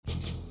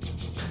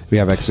We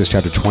have Exodus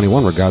chapter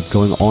 21, where God's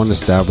going on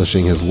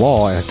establishing his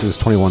law. Exodus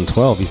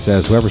 21:12, he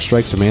says, whoever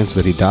strikes a man so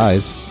that he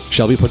dies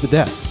shall be put to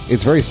death.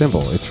 It's very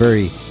simple. It's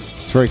very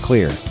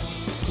clear.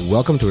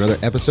 Welcome to another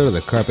episode of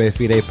the Carpe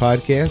Fide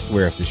podcast,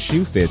 where if the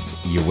shoe fits,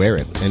 you wear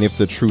it. And if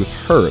the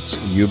truth hurts,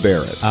 you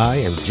bear it. I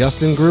am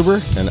Justin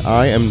Gruber. And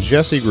I am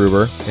Jesse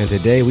Gruber. And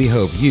today we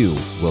hope you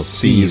will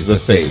seize the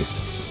faith.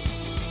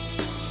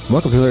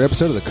 Welcome to another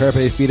episode of the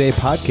Carpe Fide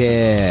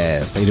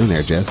podcast. How you doing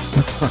there, Jess?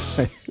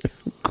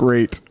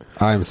 Great.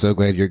 I'm so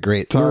glad you're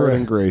great.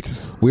 Tiring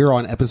great. We're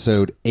on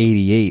episode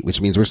 88,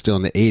 which means we're still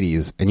in the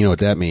 80s. And you know what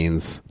that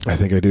means? I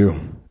think I do.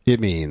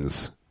 It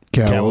means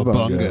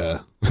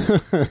Cowabunga.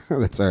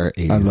 That's our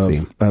 80s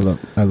theme.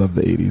 I love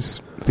the 80s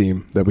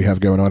theme that we have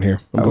going on here.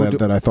 I'm glad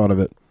that I thought of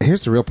it.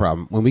 Here's the real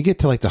problem. When we get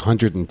to like the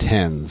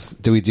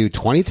 110s, do we do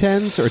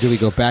 2010s or do we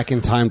go back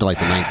in time to like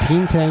the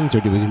 1910s,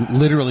 or do we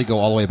literally go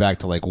all the way back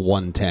to like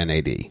 110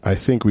 AD? I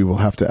think we will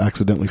have to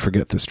accidentally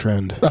forget this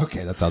trend.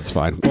 Okay, that sounds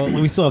fine. Well,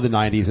 we still have the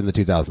 90s and the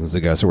 2000s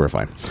to go, so we're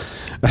fine.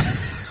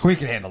 We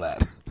can handle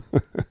that.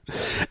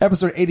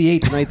 Episode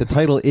 88 tonight, the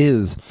title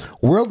is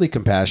Worldly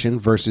Compassion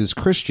versus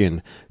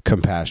Christian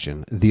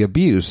Compassion, the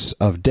Abuse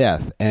of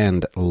Death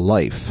and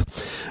Life.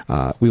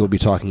 We will be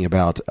talking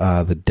about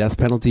the death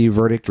penalty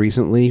verdict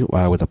recently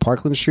with the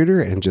Parkland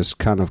shooter, and just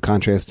kind of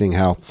contrasting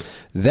how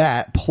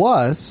that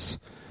plus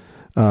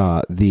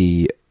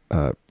the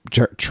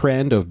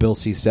trend of Bill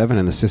C-7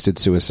 and assisted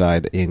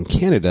suicide in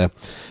Canada,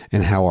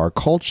 and how our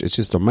culture, it's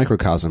just a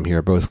microcosm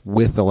here, both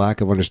with the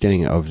lack of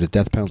understanding of the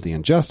death penalty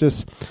and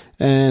justice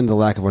and the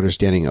lack of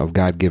understanding of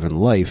God-given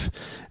life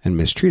and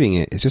mistreating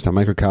it. It's just a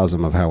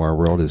microcosm of how our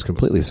world is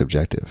completely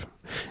subjective.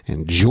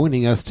 And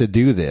joining us to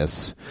do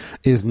this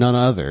is none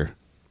other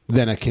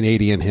than a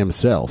Canadian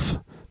himself.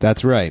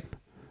 That's right.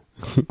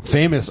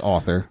 Famous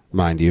author,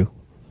 mind you,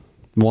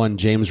 one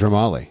James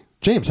Romali.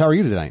 James, how are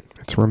you tonight?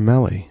 It's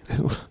Romelli.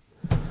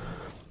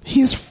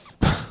 He's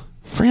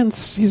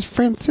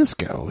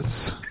Francisco.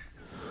 It's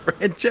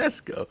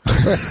Francesco.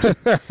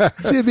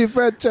 Jimmy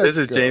Francesco. This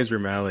is James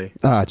Romali.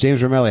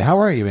 James Romali. How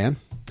are you, man?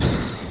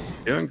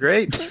 Doing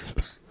great.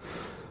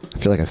 I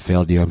feel like I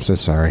failed you. I'm so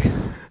sorry.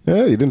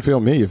 Yeah, you didn't fail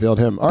me. You failed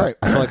him. All right.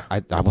 I feel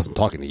like I wasn't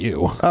talking to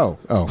you. Oh.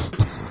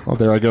 Well,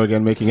 there I go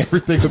again, making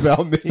everything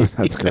about me.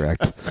 That's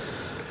correct.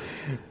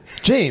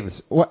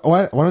 James,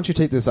 why don't you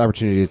take this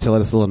opportunity to let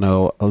us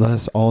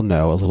all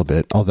know a little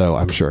bit, although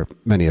I'm sure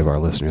many of our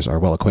listeners are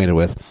well acquainted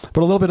with,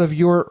 but a little bit of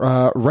your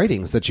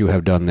writings that you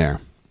have done there.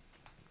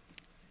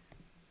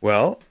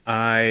 Well,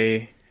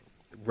 I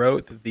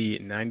wrote the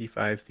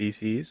 95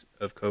 Theses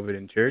of COVID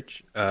in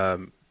Church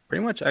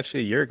pretty much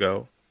actually a year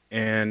ago,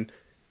 and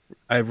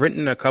I've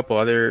written a couple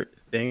other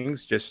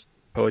things, just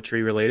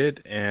poetry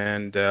related,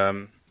 and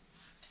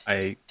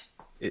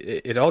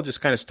it all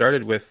just kind of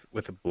started with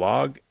a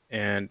blog.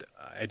 And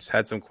I just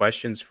had some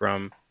questions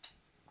from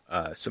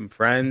some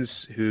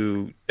friends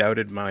who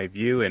doubted my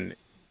view, and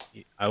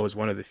I was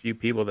one of the few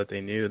people that they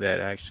knew that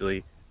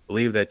actually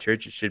believed that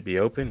churches should be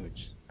open,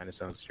 which kind of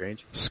sounds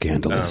strange.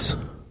 Scandalous.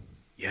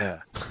 Yeah.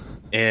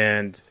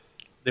 And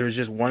there was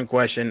just one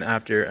question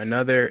after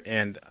another,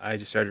 and I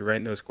just started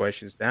writing those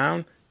questions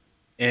down,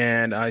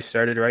 and I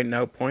started writing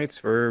out points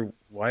for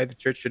why the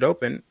church should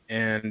open,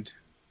 and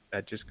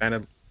that just kind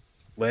of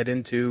led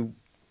into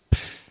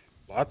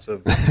lots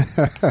of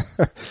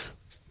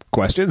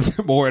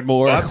questions, more and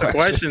more. Lots of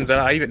questions that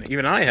I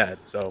even I had.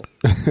 So,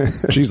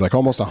 geez, like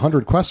almost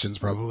 100 questions,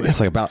 probably. It's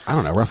like about, I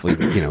don't know, roughly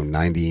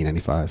 90,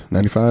 95.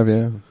 95,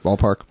 yeah,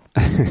 ballpark.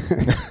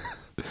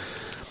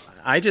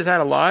 I just had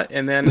a lot,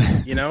 and then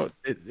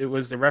it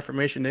was the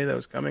Reformation Day that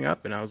was coming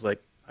up, and I was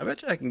like, I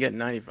bet you I can get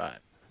 95.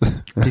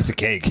 Piece of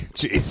cake.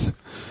 Jeez.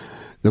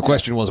 The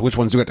question was, which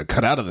ones do we have to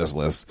cut out of this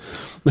list?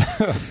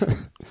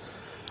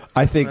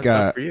 I think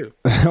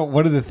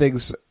one of the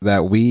things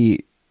that we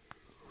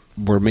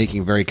were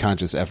making very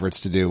conscious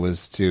efforts to do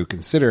was to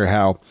consider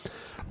how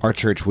our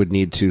church would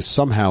need to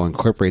somehow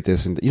incorporate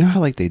this. And you know how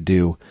like they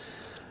do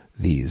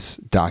these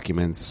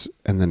documents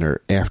and then they're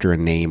after a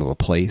name of a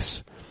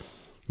place,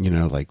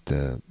 like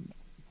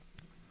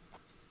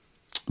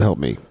help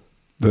me.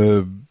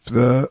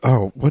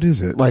 What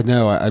is it? I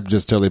know, I'm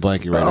just totally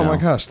blanking right now. Oh my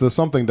gosh, the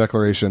something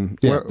declaration.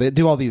 Yeah, they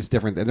do all these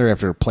different, and they're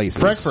after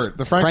places.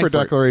 The Frankfurt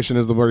Declaration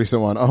is the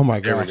recent one. Oh my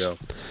gosh. There we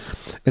go.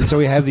 And so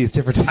we have these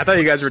different. I thought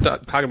you guys were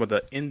talking about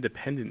the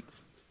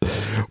independence.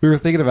 We were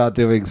thinking about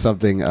doing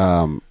something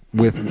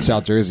with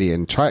South Jersey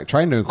and trying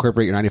to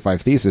incorporate your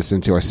 95 Thesis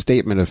into our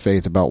statement of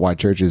faith about why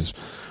churches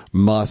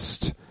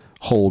must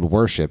hold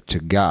worship to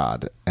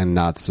God and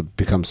not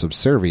become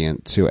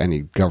subservient to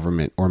any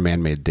government or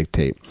man-made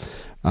dictate.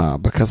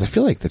 Because I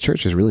feel like the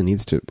church really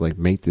needs to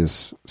make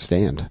this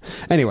stand.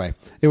 Anyway,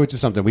 it was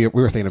just something we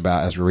were thinking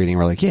about as we're reading.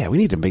 We're like, yeah, we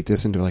need to make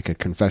this into a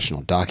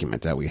confessional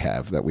document that we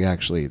have, that we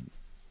actually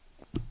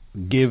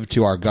give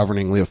to our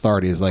governing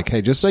authorities. Like,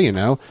 hey, just so you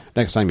know,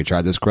 next time you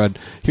try this crud,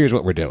 here's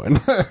what we're doing.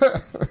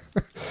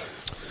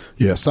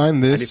 Yeah, sign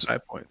this.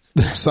 95 points.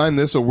 Sign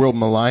this, or we'll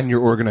malign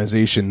your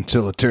organization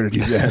till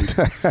eternity's end.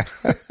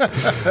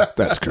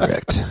 That's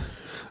correct.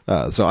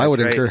 So I would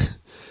encourage.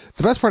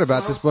 The best part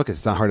about this book is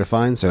it's not hard to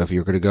find. So if you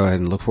were going to go ahead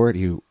and look for it,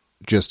 you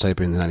just type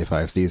in the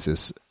 95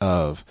 Thesis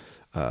of,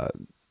 wow,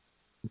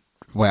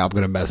 I'm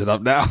going to mess it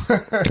up now.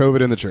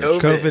 COVID in the church.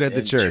 COVID at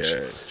the church.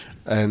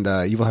 And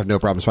you will have no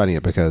problems finding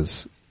it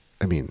because,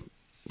 I mean,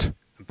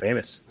 I'm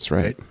famous. that's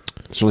right.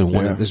 There's only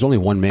one. Yeah. There's only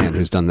one man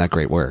who's done that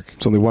great work.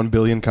 It's only 1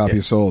 billion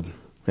copies sold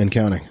and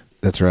counting.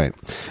 That's right.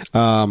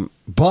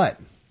 But,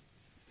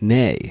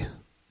 nay,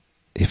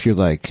 if you're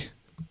like,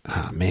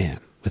 oh, man,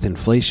 with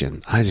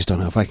inflation, I just don't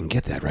know if I can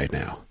get that right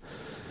now.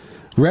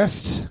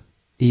 Rest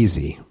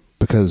easy,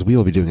 because we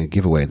will be doing a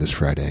giveaway this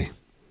Friday.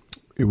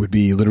 It would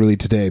be literally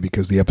today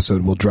because the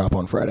episode will drop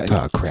on Friday.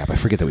 Oh, crap. I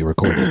forget that we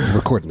record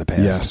in the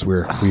past. Yes,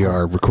 we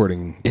are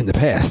recording In the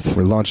past.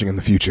 We're launching in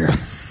the future.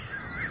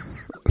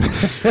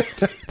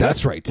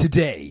 That's right.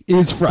 Today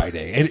is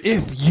Friday. And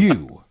if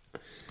you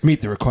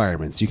meet the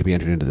requirements, you can be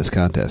entered into this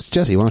contest.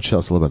 Jesse, why don't you tell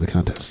us a little about the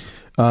contest?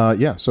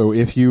 Yeah, so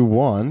if you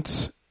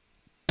want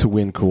to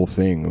win cool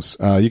things,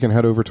 you can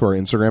head over to our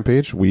Instagram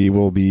page. We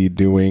will be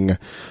doing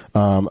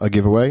a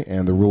giveaway,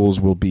 and the rules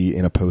will be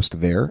in a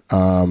post there.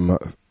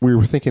 We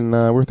were thinking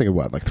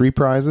what, like 3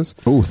 prizes?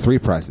 Oh, 3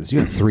 prizes. You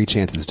have 3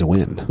 chances to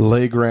win.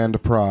 Le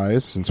Grand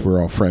Prize, since we're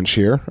all French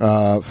here.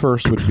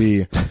 First would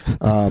be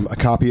a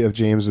copy of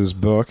James's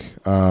book,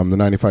 The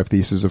 95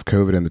 Theses of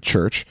COVID and the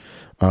Church,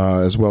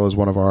 as well as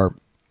one of our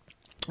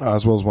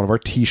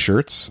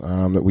T-shirts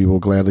that we will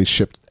gladly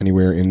ship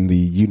anywhere in the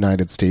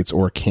United States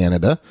or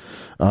Canada.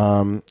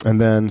 And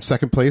then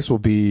second place will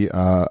be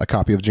a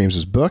copy of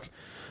James's book.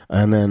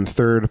 And then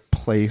third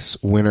place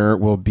winner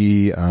will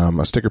be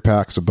a sticker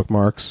pack, some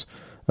bookmarks,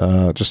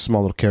 just a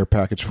small little care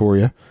package for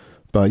you.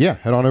 But yeah,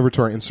 head on over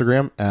to our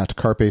Instagram at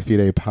Carpe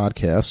Fide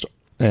Podcast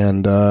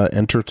and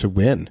enter to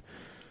win.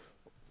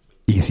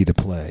 Easy to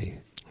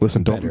play.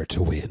 Listen, Better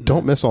to win.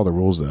 Don't miss all the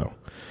rules, though.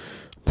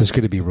 There's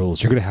going to be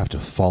rules. You're going to have to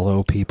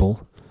follow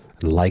people,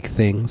 like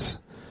things,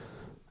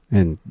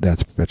 and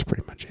that's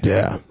pretty much it.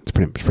 Yeah. It's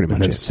pretty much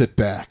And then it. sit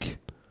back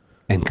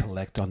And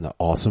collect on the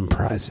awesome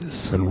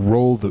prizes. and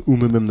roll the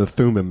umimim the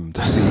thumim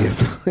to see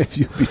if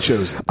you'll be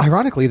chosen.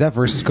 Ironically, that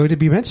verse is going to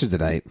be mentioned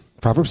tonight.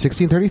 Proverbs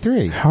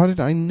 16:33. How did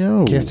I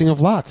know? Casting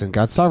of lots and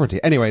God's sovereignty.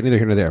 Anyway, neither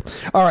here nor there.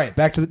 All right,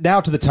 back to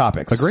the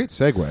topics. A great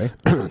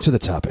segue. To the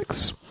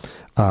topics.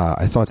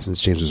 I thought since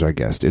James was our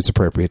guest, it's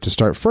appropriate to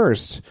start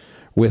first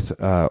with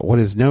what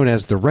is known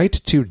as the right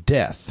to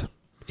death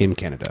in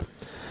Canada.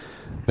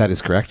 That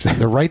is correct.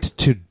 The right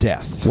to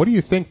death. What do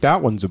you think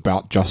that one's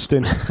about,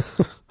 Justin?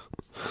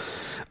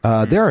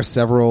 There are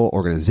several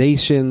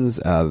organizations.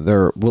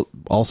 There will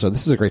also,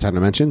 this is a great time to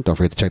mention, don't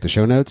forget to check the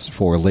show notes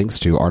for links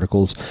to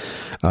articles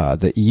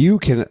that you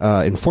can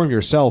inform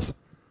yourself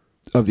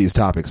of these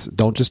topics.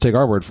 Don't just take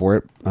our word for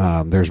it.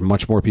 There's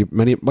much more people,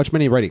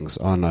 many writings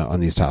on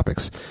these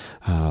topics.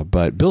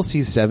 But Bill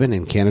C-7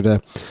 in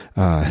Canada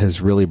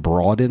has really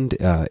broadened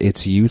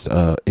its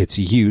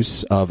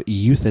use of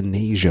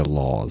euthanasia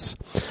laws,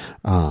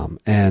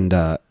 and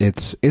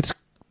it's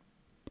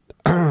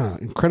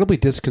incredibly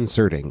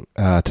disconcerting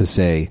to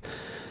say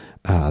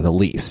the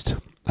least.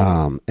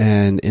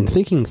 And in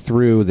thinking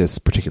through this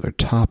particular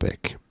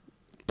topic,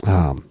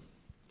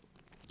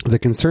 the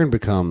concern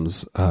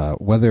becomes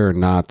whether or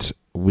not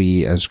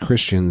we as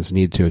Christians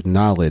need to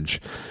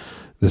acknowledge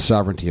the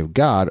sovereignty of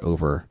God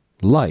over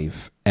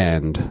life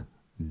and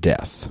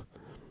death.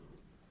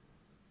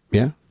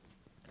 Yeah?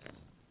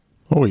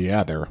 Oh,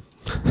 yeah, there.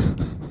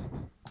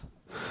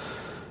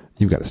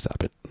 You've got to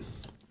stop it.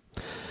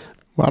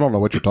 Well, I don't know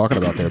what you're talking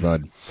about there,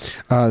 bud.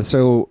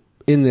 So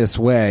in this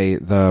way,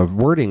 the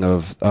wording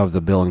of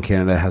the bill in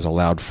Canada has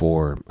allowed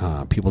for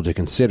people to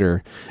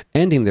consider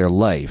ending their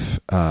life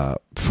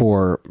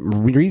for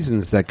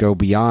reasons that go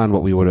beyond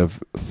what we would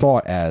have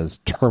thought as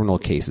terminal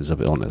cases of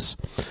illness.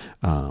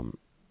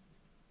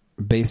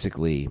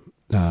 Basically,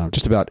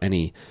 just about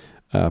any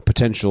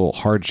potential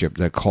hardship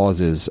that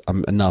causes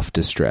enough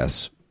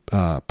distress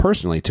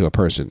personally to a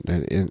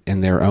person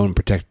in their own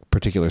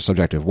particular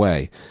subjective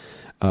way.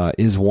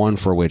 Is one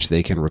for which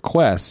they can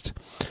request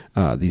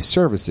these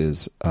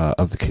services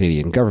of the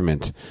Canadian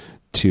government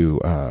to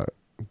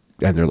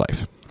end their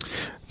life.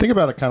 Think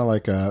about it kind of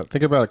like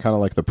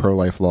the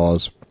pro-life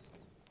laws,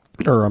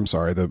 or I'm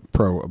sorry, the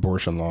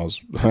pro-abortion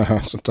laws.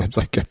 Sometimes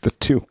I get the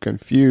two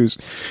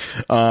confused.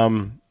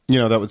 That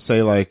would say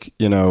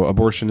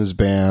abortion is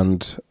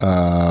banned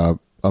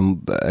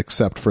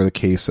except for the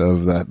case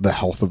of the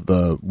health of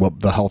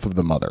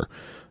the mother.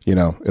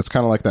 It's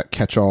kind of like that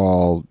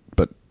catch-all,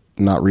 but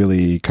not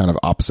really, kind of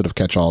opposite of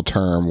catch-all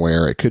term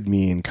where it could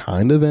mean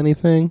kind of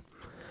anything.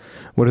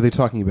 What are they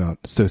talking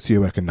about?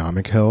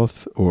 Socioeconomic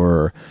health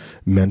or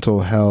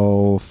mental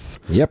health?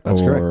 Yep, that's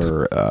correct.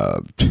 Or I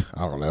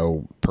don't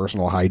know,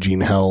 personal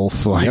hygiene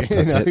health. Yep,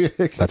 that's it.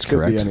 That's could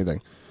correct. Be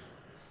anything.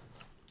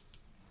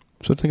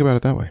 So think about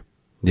it that way.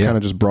 Yeah. Kind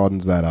of just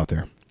broadens that out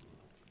there.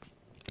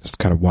 Just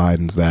kind of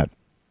widens that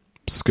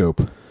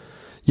scope.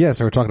 Yeah,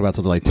 so we're talking about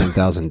something like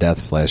 10,000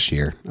 deaths last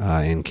year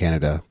in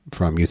Canada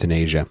from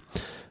euthanasia.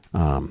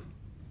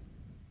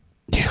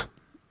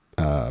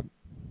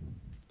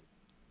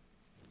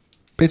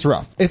 It's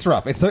rough.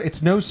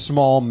 It's no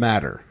small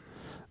matter.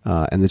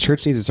 And the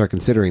church needs to start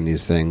considering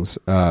these things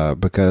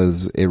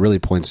because it really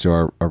points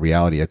to a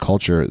reality, a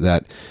culture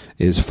that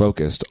is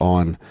focused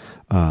on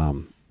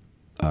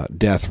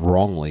death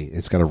wrongly.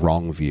 It's got a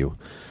wrong view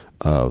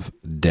of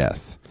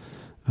death.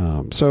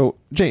 So,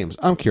 James,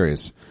 I'm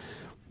curious.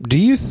 Do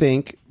you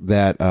think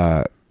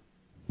that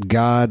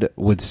God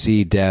would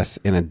see death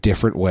in a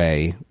different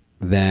way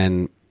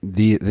than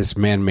this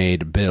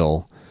man-made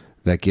bill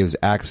that gives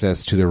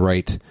access to the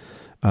right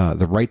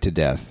to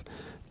death,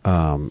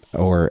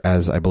 or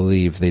as I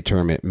believe they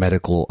term it,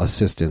 medical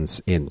assistance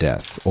in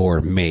death,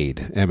 or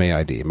MAID,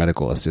 M-A-I-D,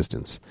 medical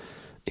assistance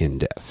in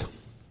death?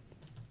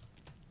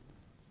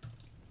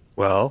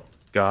 Well,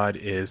 God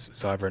is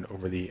sovereign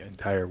over the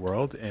entire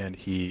world, and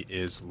He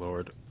is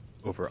Lord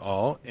over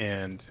all,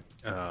 and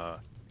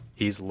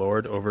He's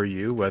Lord over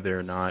you, whether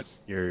or not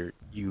you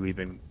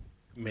even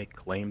make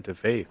claim to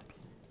faith,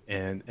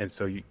 and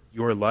so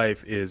your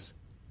life is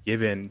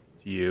given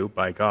to you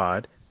by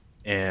God,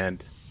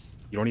 and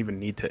you don't even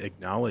need to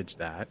acknowledge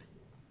that.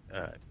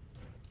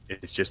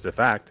 It's just a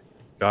fact.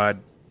 God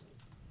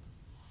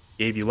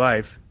gave you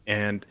life,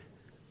 and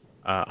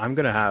I'm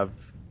going to have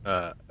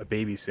a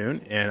baby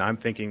soon, and I'm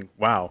thinking,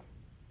 wow,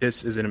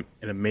 this is an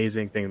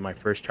amazing thing, my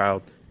first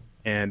child,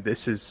 and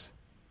this is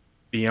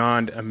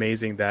beyond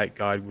amazing that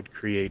God would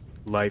create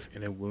life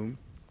in a womb.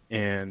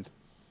 And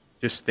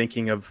just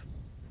thinking of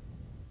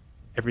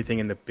everything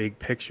in the big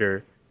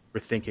picture, we're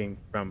thinking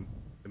from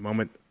the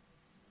moment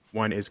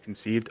one is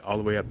conceived all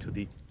the way up to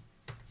the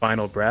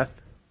final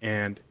breath,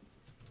 and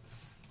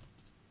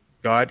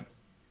God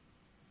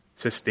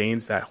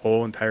sustains that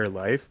whole entire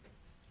life,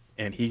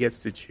 and He gets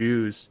to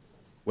choose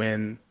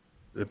when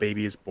the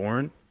baby is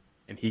born,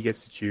 and He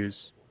gets to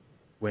choose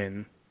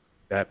when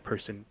that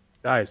person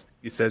dies.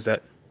 He says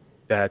that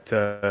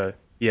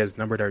He has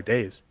numbered our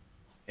days,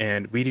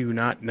 and we do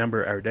not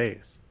number our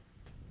days,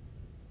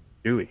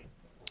 do we?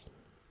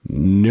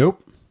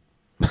 Nope.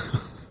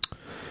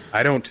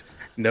 I don't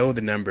know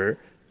the number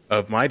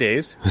of my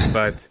days,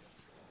 but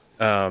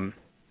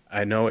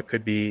I know it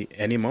could be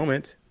any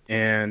moment,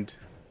 and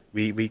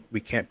we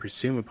can't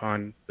presume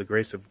upon the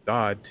grace of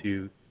God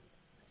to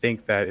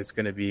think that it's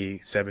going to be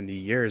 70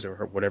 years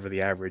or whatever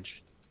the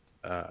average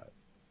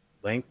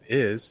length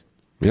is.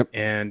 Yep.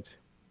 And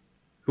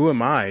who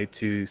am I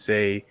to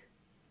say,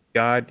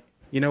 God,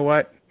 you know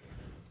what?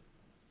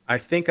 I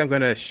think I'm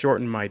going to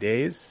shorten my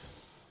days.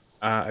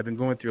 I've been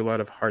going through a lot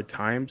of hard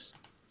times.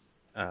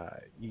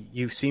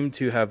 You seem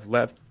to have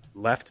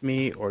left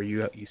me, or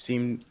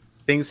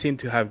things seem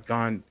to have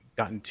gotten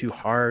too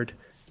hard,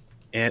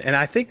 and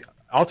I think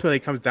ultimately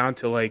it comes down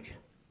to like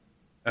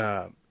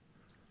a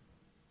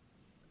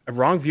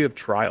wrong view of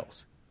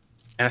trials.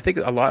 And I think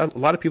a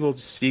lot of people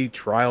see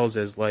trials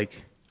as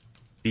like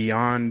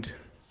beyond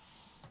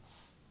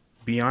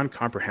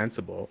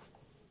comprehensible,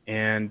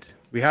 and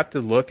we have to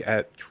look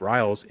at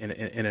trials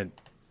in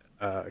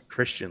a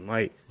Christian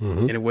light,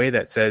 in a way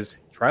that says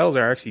trials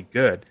are actually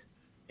good,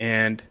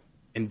 and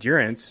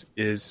endurance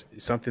is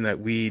something that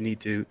we need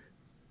to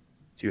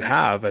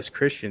have as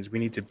Christians. We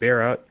need to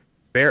bear up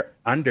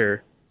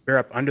under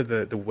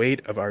the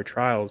weight of our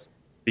trials,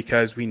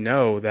 because we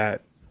know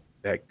that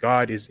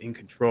God is in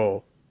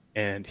control,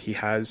 and He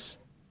has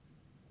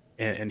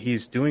and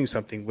He's doing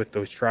something with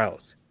those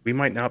trials. We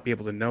might not be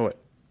able to know it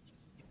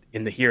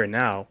in the here and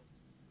now,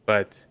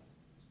 but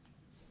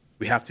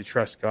we have to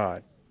trust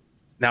God.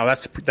 Now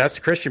that's the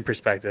Christian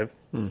perspective,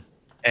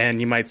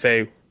 and you might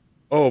say,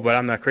 "Oh, but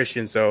I'm not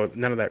Christian, so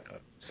none of that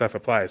stuff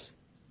applies."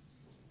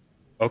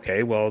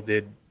 Okay, well,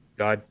 did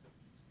God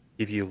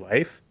give you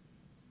life?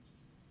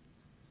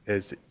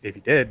 Because if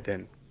He did,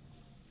 then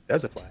it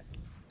does apply.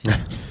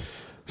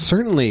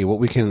 Certainly, what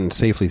we can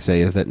safely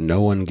say is that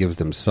no one gives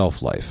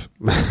themselves life.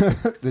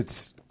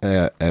 It's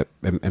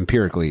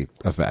empirically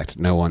a fact.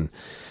 No one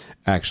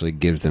actually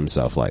gives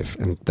themselves life,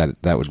 and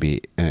that would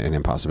be an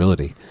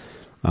impossibility.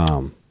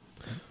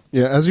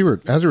 Yeah, as you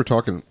were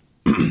talking,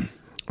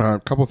 a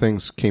couple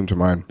things came to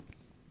mind.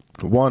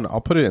 One,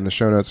 I'll put it in the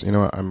show notes. You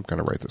know what? I'm going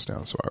to write this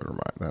down so I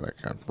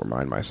can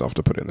remind myself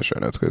to put it in the show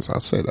notes, because I'll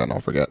say that and I'll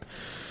forget.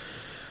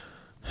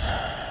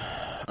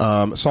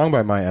 Song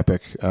by My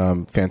Epic,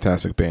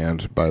 fantastic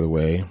band, by the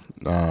way.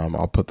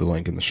 I'll put the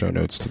link in the show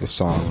notes to the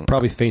song.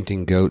 Probably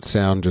Fainting Goat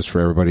sound, just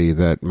for everybody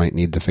that might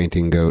need the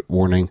Fainting Goat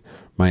warning.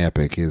 My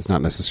Epic is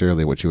not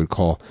necessarily what you would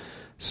call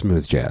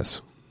smooth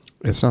jazz.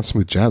 It's not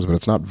smooth jazz, but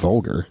it's not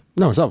vulgar.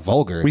 No, it's not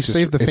vulgar. We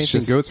saved the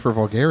Fainting Goats for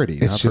vulgarity.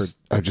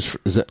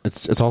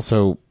 It's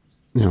also,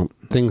 you know,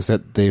 things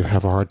that they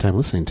have a hard time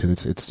listening to.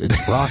 It's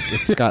rock.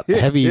 It's got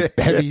heavy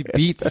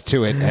beats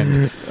to it,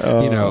 and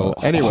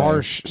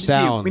harsh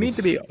sounds. We need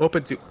to be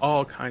open to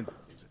all kinds of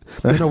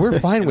music. No, we're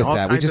fine with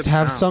that. We just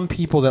have some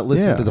people that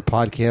listen to the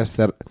podcast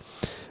that,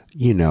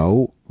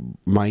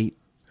 might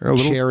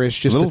cherish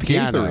just the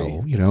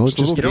piano. Gaither-y. It's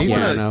just the You don't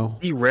want piano.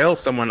 to derail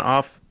someone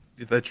off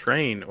the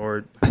train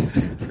or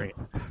train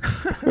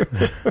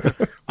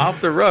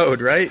off the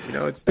road, right? You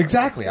know, it's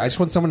Exactly. I just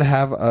want someone to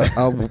have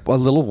a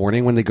little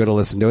warning when they go to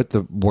listen to it.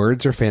 The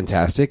words are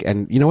fantastic,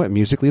 and you know what?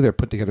 Musically, they're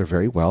put together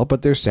very well,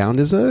 but their sound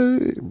is a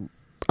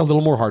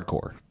little more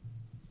hardcore.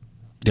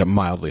 Yeah,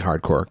 mildly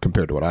hardcore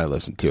compared to what I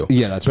listen to.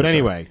 Yeah, that's But for sure.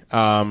 anyway,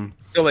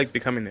 still like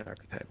Becoming the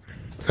Archetype.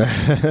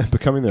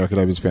 Becoming the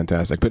Archetype is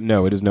fantastic, but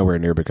no, it is nowhere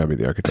near Becoming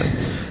the Archetype.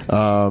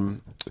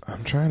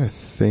 I'm trying to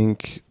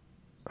think.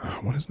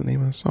 What is the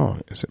name of the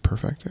song? Is it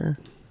Perfector?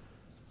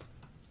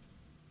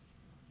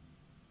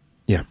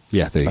 Yeah,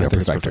 Yeah, there you I go.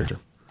 think it's Perfector.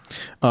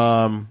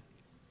 Perfector.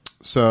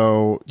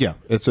 So yeah,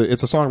 it's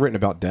a song written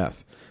about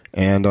death,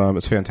 and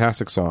it's a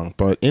fantastic song.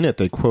 But in it,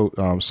 they quote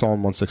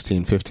Psalm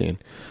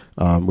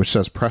 116:15, which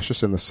says,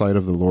 "Precious in the sight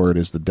of the Lord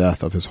is the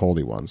death of His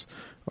holy ones."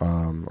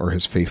 Or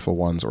his faithful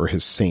ones, or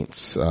his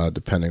saints,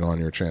 depending on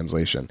your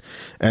translation.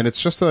 And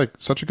it's just like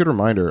such a good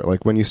reminder.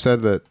 Like when you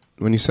said that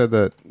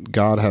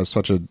God has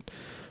such a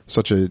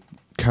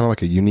kind of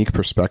like a unique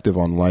perspective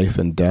on life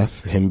and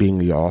death, Him being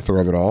the author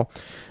of it all.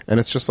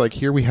 And it's just like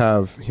here we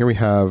have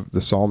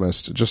the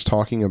psalmist just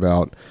talking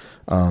about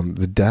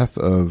the death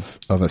of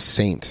a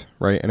saint,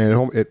 right? And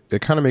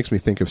it kind of makes me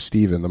think of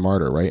Stephen the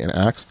martyr, right? In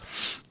Acts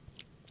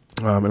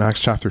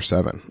chapter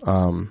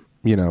 7.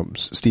 You know,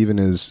 Stephen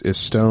is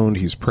stoned.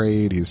 He's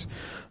prayed. He's,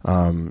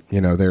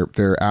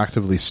 they're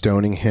actively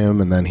stoning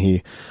him, and then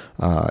he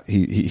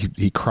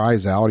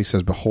cries out. He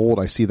says, "Behold,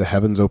 I see the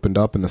heavens opened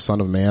up, and the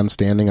Son of Man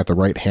standing at the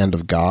right hand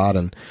of God."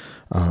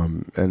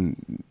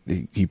 And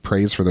he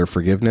prays for their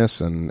forgiveness,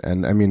 and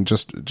I mean,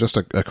 just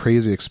a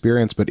crazy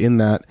experience. But in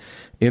that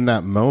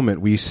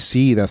moment, we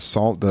see that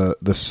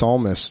the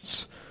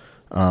psalmist's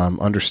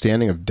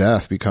understanding of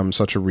death becomes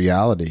such a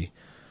reality.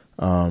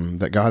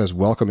 That God is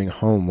welcoming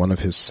home one of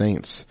His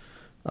saints,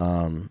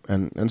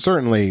 and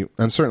certainly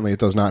it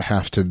does not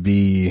have to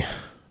be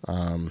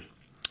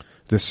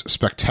this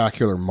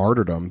spectacular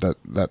martyrdom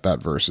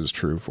that verse is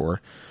true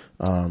for.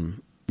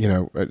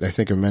 I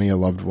think of many a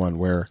loved one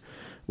where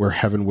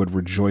heaven would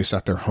rejoice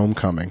at their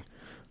homecoming.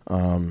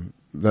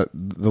 That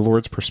the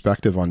Lord's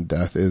perspective on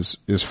death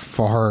is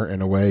far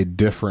and away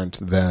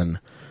different than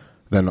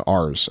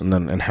ours,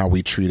 and how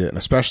we treat it, and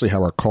especially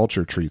how our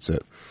culture treats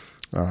it.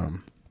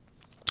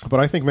 But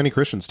I think many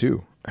Christians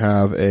too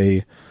have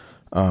a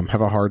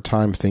hard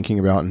time thinking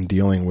about and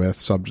dealing with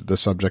the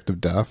subject of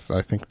death.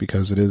 I think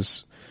because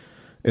it's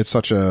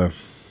such a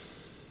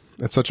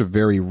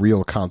very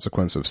real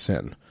consequence of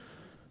sin.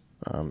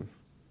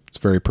 It's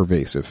very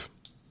pervasive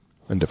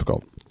and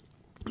difficult.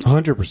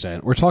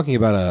 100%. We're talking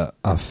about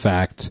a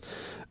fact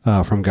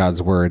from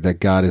God's word that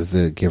God is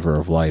the giver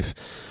of life.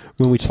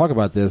 When we talk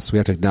about this, we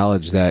have to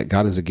acknowledge that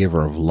God is a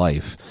giver of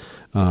life.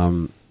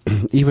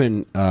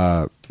 Even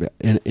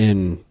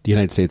in the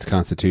United States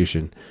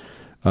Constitution,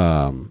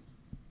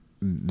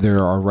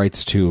 there are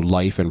rights to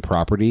life and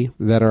property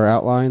that are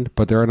outlined,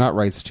 but there are not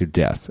rights to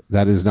death.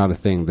 That is not a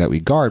thing that we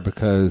guard,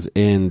 because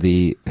in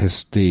the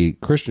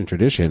Christian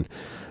tradition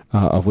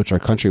of which our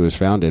country was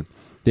founded,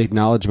 the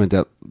acknowledgement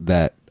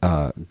that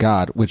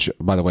God, which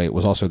by the way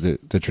was also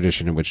the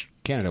tradition in which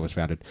Canada was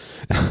founded,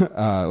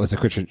 was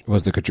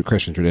the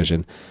Christian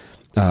tradition.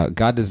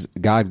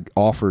 God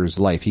offers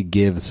life. He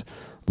gives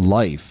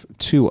life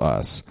to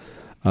us,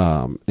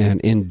 and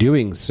in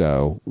doing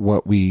so,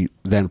 what we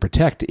then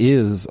protect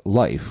is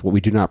life. What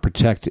we do not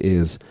protect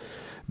is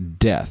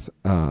death.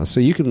 So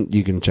you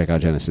can check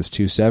out Genesis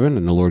 2:7,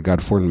 and the Lord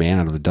God formed man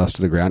out of the dust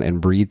of the ground and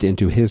breathed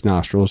into his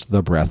nostrils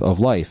the breath of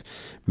life.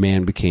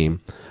 Man became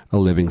a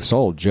living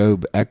soul.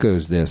 Job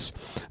echoes this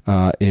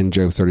in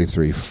Job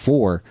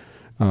 33:4,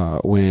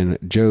 when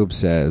Job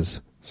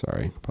says,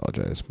 sorry,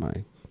 apologize,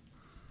 my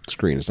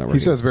screen is not working.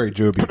 He says very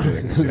Joby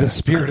things. The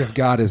Spirit of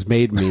God has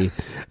made me,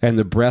 and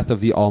the breath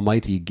of the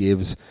Almighty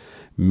gives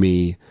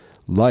me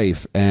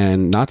life.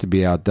 And not to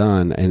be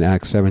outdone, in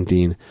Acts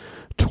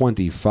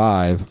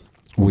 17:25,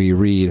 we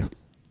read,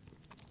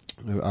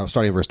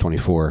 starting at verse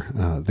 24,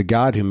 the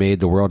God who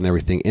made the world and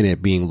everything in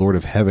it, being Lord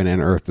of heaven and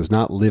earth, does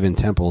not live in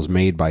temples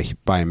made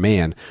by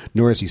man,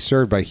 nor is he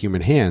served by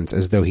human hands,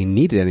 as though he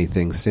needed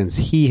anything, since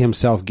he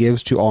himself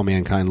gives to all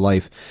mankind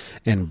life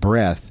and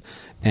breath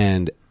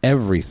and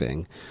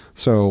everything.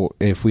 So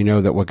if we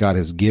know that what God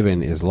has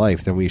given is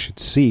life, then we should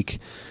seek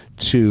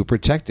to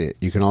protect it.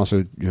 You can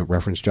also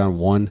reference John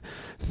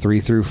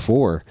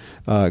 1:3-4.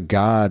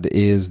 God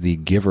is the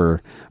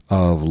giver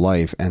of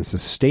life and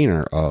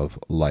sustainer of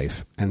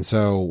life. And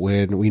so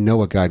when we know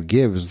what God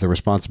gives, the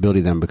responsibility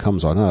then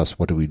becomes on us.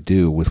 What do we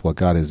do with what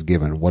God has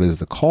given? What is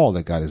the call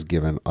that God has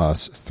given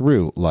us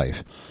through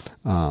life?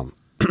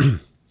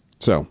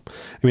 So, I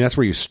mean, that's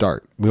where you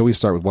start. We always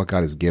start with what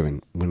God has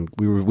given. When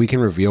we can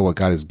reveal what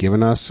God has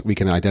given us, we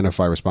can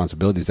identify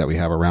responsibilities that we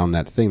have around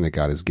that thing that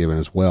God has given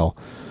as well.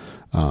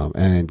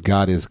 And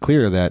God is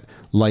clear that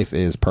life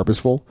is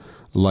purposeful.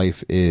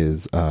 Life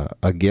is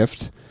a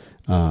gift.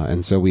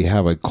 And so we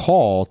have a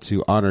call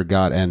to honor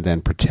God and then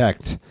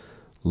protect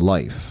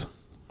life,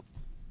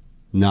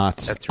 not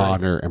That's right.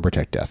 honor and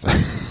protect death.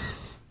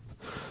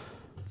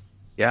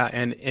 Yeah,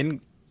 and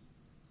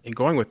in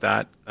going with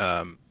that,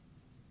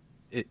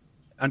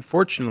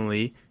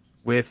 unfortunately,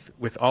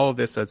 with all of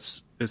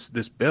this,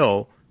 this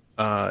bill,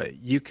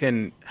 you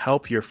can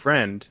help your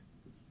friend,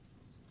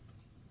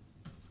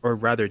 or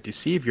rather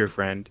deceive your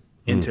friend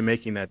into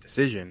making that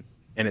decision,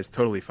 and it's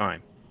totally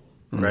fine,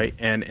 right?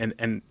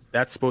 And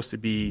that's supposed to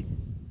be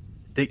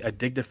a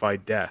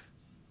dignified death,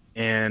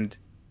 and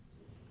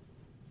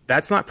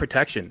that's not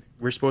protection.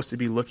 We're supposed to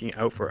be looking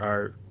out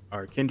for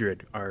our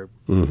kindred, our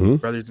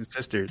brothers and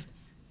sisters,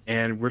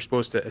 and we're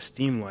supposed to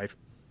esteem life.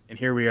 And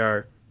here we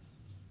are,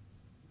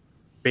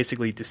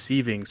 basically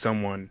deceiving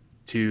someone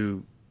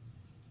to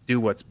do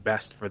what's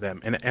best for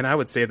them. And I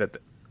would say that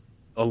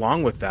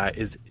along with that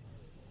is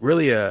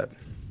really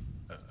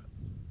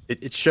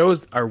it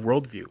shows our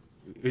worldview.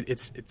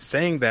 It's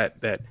saying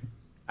that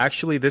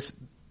actually this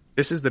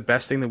is the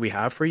best thing that we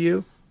have for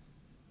you,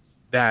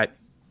 that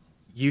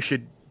you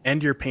should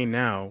end your pain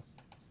now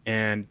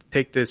and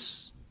take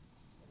this,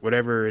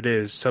 whatever it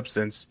is,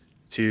 substance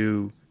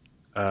to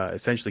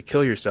essentially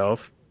kill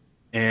yourself.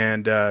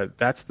 And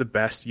that's the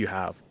best you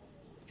have,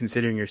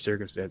 considering your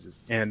circumstances.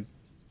 And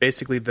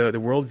basically the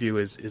worldview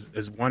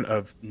is one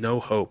of no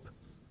hope.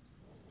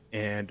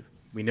 And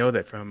we know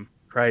that from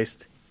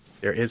Christ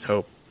there is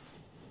hope.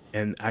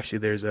 And actually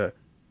there's a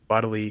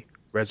bodily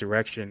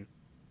resurrection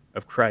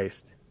of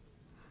Christ,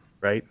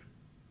 right?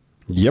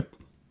 Yep.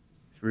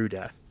 Through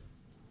death.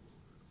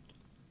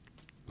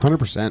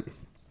 100%.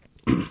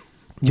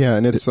 Yeah,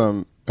 and it's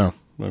oh,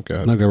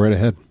 okay. No, go right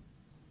ahead.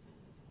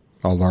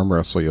 I'll arm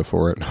wrestle you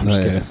for it. No, I'm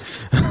just kidding.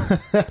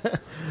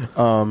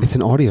 It's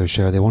an audio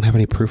show. They won't have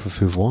any proof of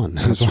who've won.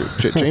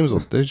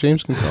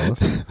 James can tell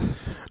us.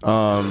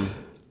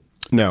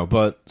 No,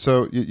 but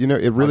so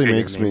it really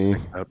makes me.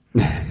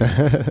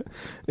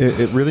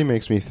 It really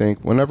makes me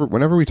think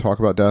whenever we talk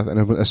about death,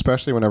 and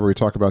especially whenever we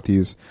talk about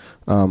these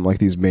like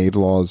these MAID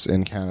laws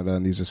in Canada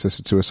and these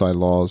assisted suicide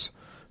laws,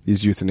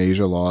 these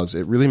euthanasia laws.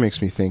 It really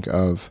makes me think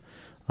of.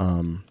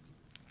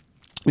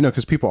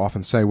 Because people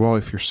often say, well,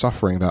 if you're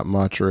suffering that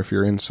much, or if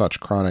you're in such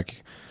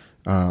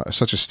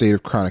a state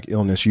of chronic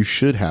illness, you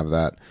should have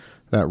that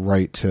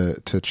right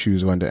to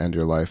choose when to end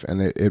your life. And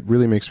it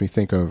really makes me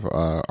think of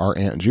our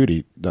Aunt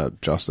Judy,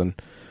 Justin,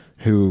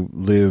 who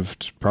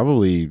lived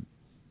probably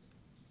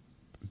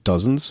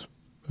dozens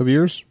of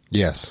years.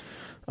 Yes.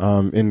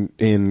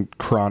 In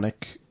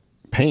chronic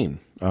pain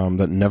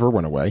that never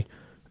went away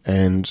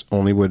and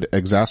only would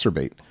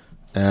exacerbate.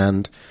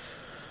 And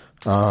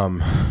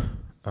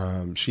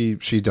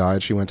she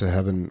died. She went to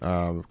heaven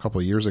a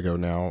couple of years ago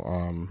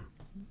now.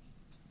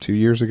 2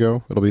 years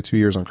ago. It'll be 2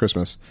 years on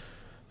Christmas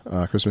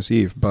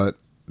Eve. But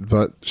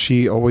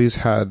she always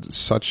had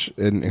such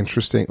an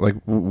interesting, like,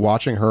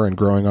 watching her and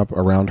growing up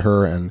around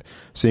her and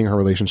seeing her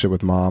relationship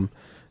with Mom.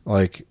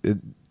 Like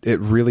it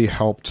really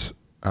helped.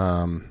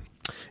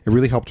 It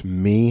really helped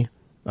me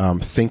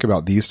think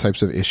about these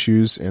types of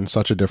issues in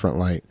such a different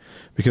light,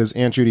 because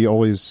Aunt Judy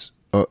always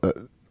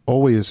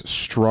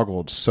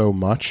struggled so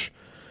much,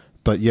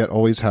 but yet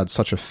always had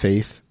such a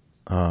faith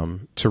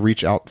to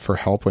reach out for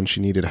help when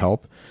she needed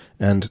help,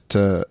 and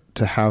to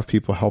have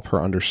people help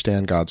her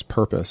understand God's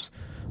purpose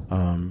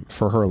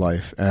for her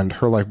life. And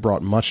her life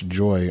brought much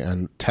joy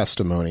and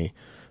testimony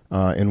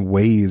in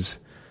ways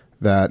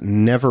that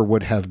never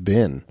would have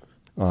been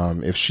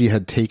if she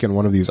had taken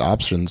one of these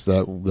options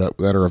that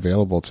are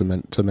available to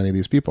many of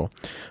these people.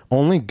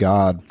 Only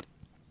God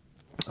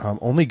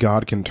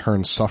can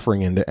turn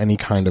suffering into any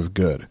kind of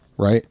good,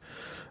 right?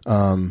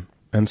 And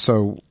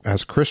so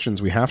as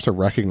Christians, we have to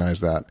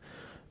recognize that.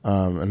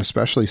 And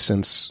especially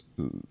since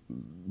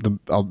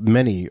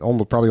probably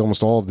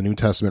almost all of the New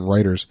Testament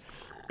writers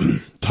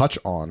touch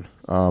on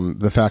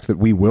the fact that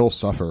we will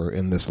suffer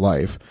in this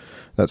life,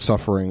 that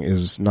suffering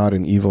is not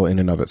an evil in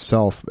and of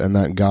itself, and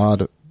that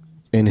God,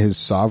 in his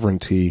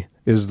sovereignty,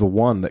 is the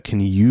one that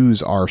can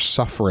use our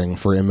suffering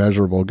for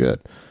immeasurable good.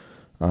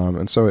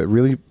 And so it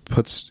really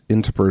puts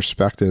into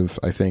perspective,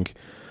 I think,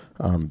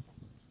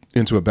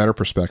 into a better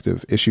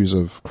perspective, issues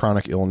of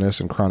chronic illness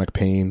and chronic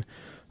pain,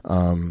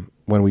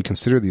 when we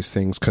consider these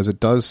things, because it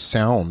does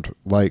sound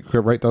like,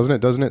 right,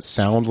 doesn't it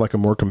sound like a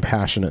more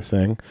compassionate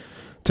thing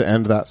to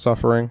end that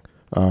suffering,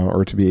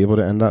 or to be able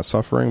to end that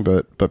suffering?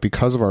 But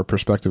because of our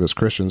perspective as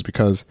Christians,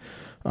 because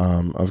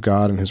of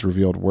God and his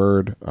revealed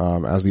word,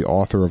 as the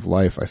author of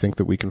life, I think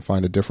that we can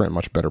find a different,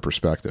 much better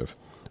perspective.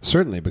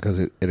 Certainly, because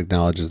it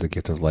acknowledges the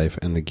gift of life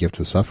and the gift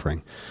of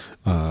suffering.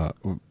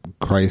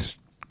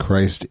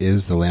 Christ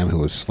is the Lamb who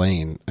was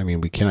slain. I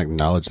mean, we can't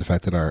acknowledge the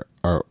fact that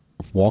our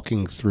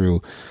walking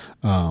through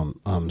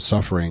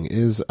suffering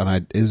is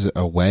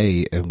a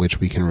way in which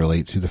we can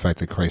relate to the fact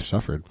that Christ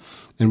suffered.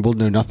 And we'll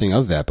know nothing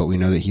of that, but we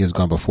know that he has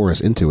gone before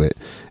us into it,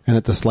 and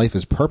that this life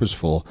is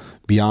purposeful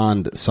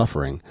beyond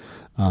suffering.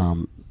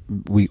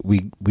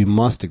 We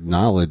must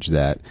acknowledge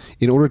that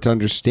in order to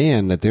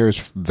understand that there is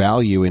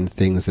value in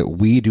things that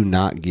we do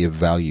not give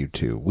value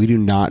to. We do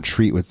not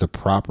treat with the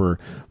proper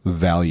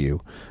value.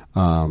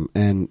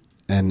 And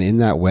in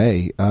that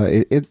way,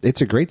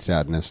 it's a great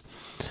sadness.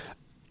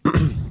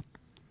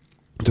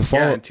 To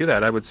follow, Yeah, and to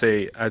that, I would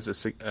say,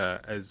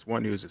 as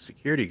one who's a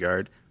security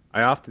guard,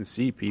 I often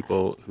see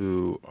people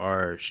who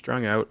are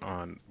strung out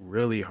on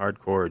really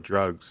hardcore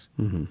drugs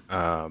in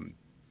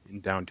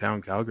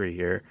downtown Calgary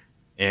here,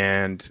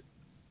 and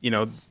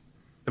the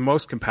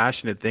most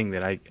compassionate thing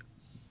that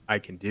I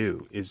can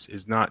do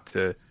is not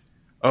to,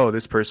 oh,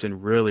 this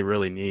person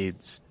really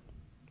needs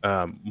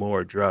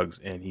more drugs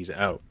and he's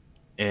out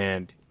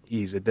and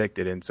he's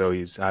addicted and so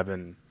he's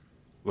having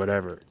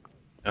whatever.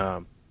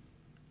 The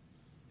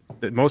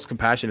most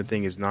compassionate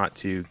thing is not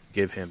to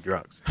give him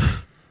drugs,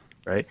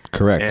 right?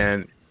 Correct.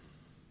 And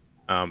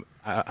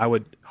I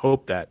would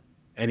hope that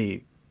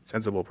any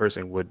sensible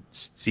person would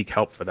seek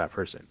help for that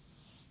person,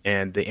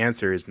 and the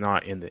answer is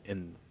not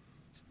in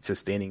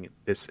sustaining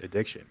this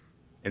addiction.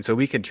 And so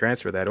we can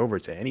transfer that over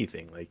to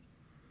anything, like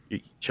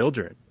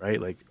children,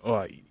 right? Like,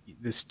 oh,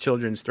 this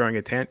children's throwing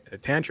a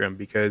tantrum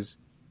because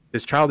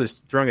this child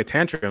is throwing a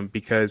tantrum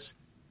because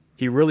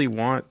he really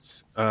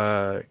wants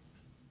an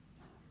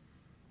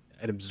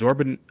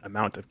absorbent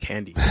amount of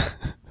candy.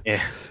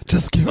 And,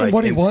 just give him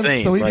what he wants,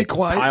 so he like, be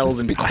quiet. piles Just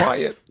and be piles.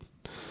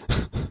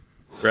 quiet.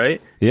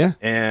 Right? Yeah.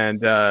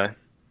 And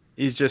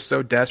he's just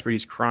so desperate.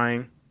 He's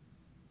crying,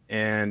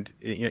 and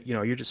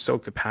you're just so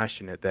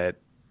compassionate that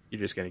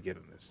you're just going to give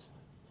him this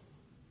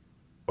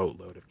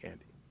boatload of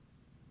candy.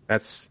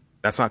 That's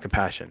not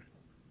compassion,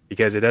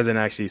 because it doesn't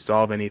actually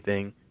solve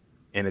anything,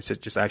 and it's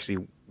just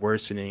actually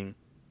worsening.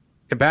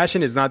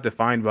 Compassion is not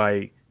defined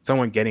by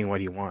someone getting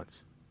what he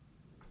wants.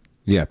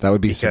 Yeah, that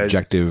would be Because-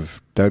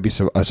 subjective. That would be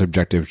a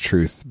subjective,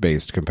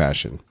 truth-based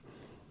compassion.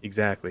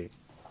 Exactly.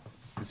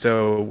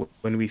 So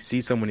when we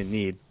see someone in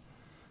need,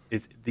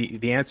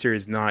 the answer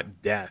is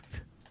not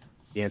death.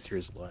 The answer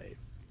is life.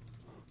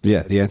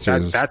 Yeah, the answer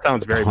is That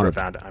sounds very 100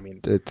 profound. I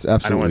mean, It's I don't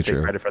absolutely want to take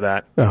true. credit for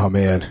that. Oh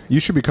man, you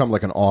should become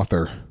like an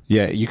author.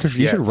 Yeah, you should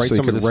write so you some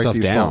of could this write stuff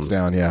these down. thoughts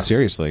down, yeah.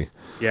 Seriously.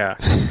 Yeah.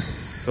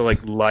 So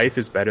like life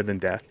is better than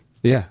death.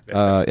 Yeah,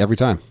 every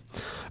time.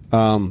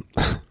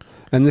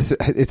 And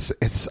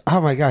it's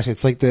oh my gosh,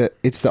 it's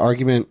the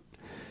argument.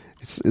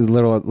 It's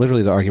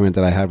literally the argument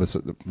that I had was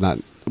not.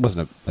 It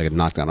wasn't like a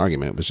knockdown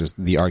argument. It was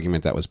just the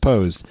argument that was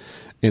posed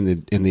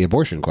in the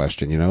abortion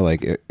question.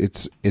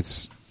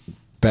 It's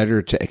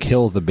better to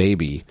kill the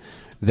baby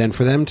than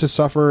for them to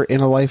suffer in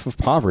a life of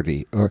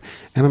poverty. And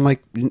I'm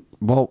like,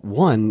 well,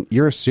 one,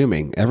 you're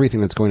assuming everything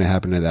that's going to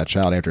happen to that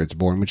child after it's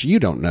born, which you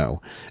don't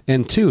know.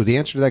 And two, the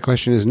answer to that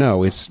question is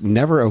no. It's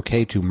never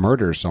okay to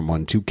murder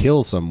someone, to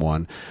kill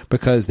someone,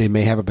 because they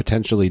may have a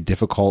potentially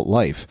difficult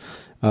life.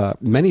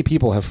 Many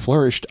people have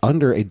flourished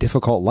under a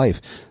difficult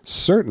life,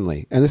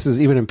 certainly. And this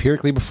is even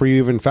empirically before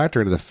you even factor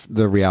into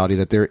the reality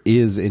that there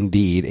is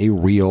indeed a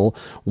real,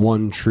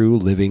 one true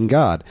living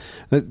God.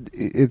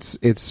 It's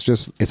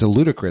a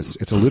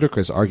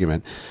ludicrous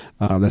argument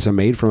that's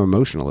made from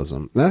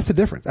emotionalism. That's the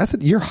difference.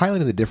 You're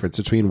highlighting the difference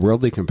between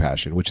worldly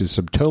compassion, which is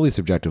totally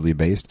subjectively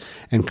based,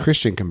 and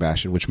Christian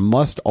compassion, which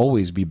must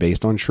always be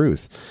based on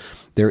truth.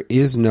 There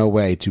is no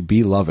way to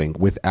be loving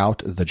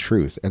without the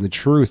truth. And the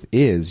truth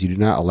is you do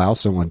not allow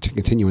someone to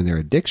continue in their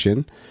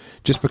addiction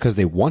just because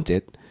they want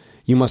it.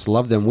 You must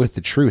love them with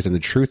the truth. And the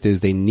truth is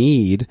they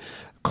need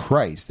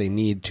Christ. They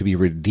need to be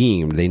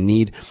redeemed. They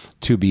need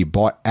to be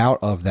bought out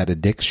of that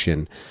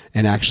addiction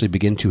and actually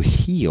begin to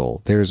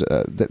heal.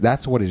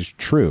 That's what is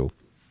true.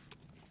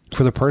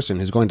 For the person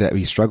who's going to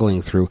be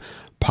struggling through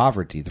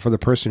poverty, for the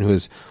person who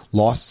has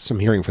lost some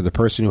hearing, for the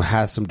person who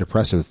has some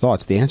depressive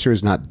thoughts, the answer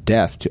is not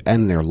death to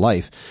end their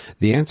life.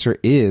 The answer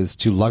is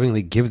to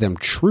lovingly give them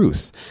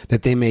truth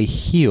that they may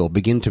heal,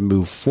 begin to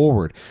move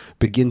forward,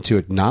 begin to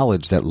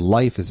acknowledge that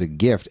life is a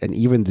gift, and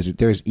even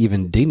there's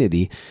even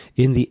dignity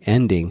in the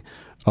ending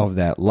of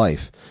that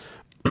life.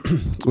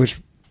 Which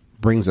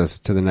brings us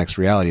to the next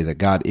reality, that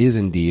God is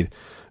indeed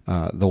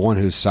the one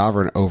who's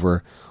sovereign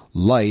over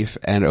life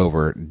and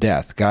over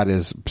death. God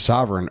is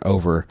sovereign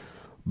over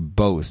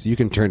both. You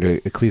can turn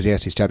to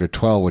Ecclesiastes chapter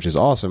 12, which is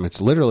awesome.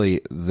 It's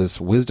literally this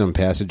wisdom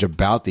passage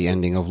about the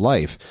ending of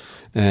life.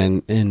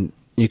 And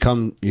you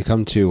come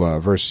to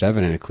verse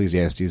 7 in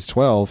Ecclesiastes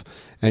 12,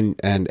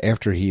 and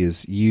after he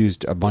has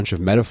used a bunch of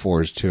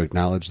metaphors to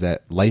acknowledge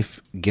that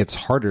life gets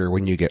harder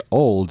when you get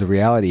old, the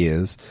reality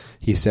is,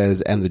 he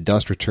says, and the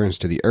dust returns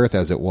to the earth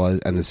as it was,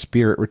 and the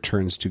spirit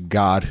returns to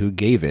God who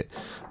gave it.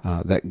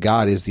 That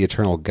God is the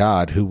eternal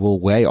God who will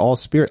weigh all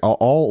spirit.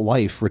 All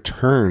life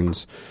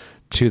returns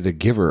to the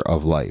giver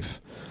of life.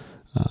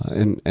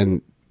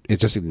 And it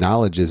just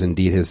acknowledges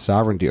indeed his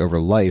sovereignty over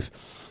life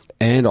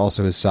and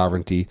also his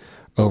sovereignty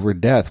over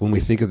death. When we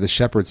think of the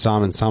shepherd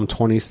psalm in Psalm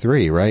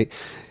 23, right?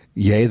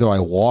 Yea, though I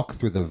walk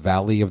through the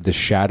valley of the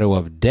shadow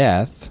of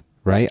death,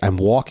 right? I'm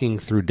walking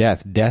through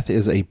death. Death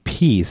is a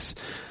peace.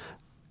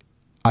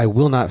 I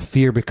will not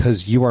fear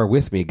because you are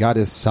with me. God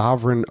is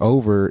sovereign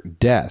over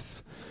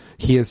death.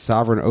 He is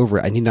sovereign over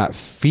it. I need not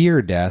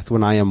fear death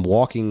when I am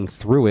walking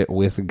through it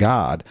with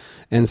God.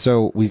 And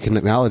so we can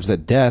acknowledge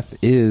that death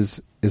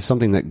is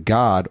something that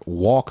God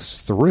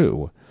walks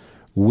through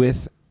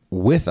with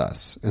with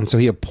us. And so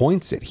he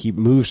appoints it. He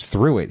moves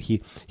through it.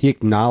 He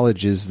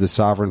acknowledges the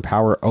sovereign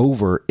power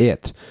over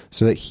it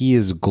so that he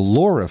is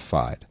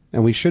glorified.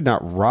 And we should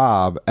not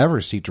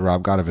ever seek to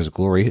rob God of his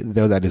glory,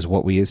 though that is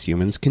what we as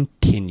humans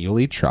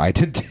continually try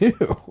to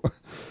do.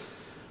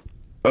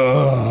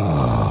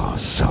 Oh,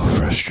 so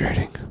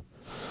frustrating.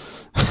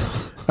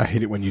 I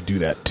hate it when you do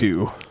that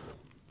too.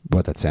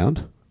 What, that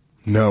sound?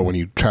 No, when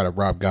you try to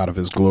rob God of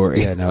his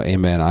glory. Yeah, no,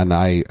 amen. And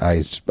I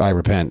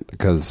repent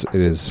because it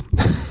is,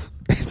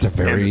 it's a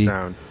very,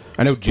 sound.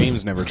 I know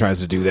James never tries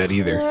to do that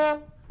either.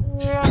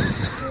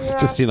 it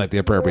just seemed like the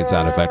appropriate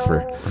sound effect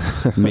for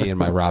me and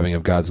my robbing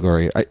of God's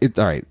glory. All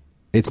right.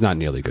 It's not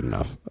nearly good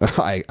enough.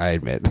 I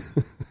admit.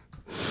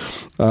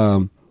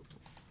 I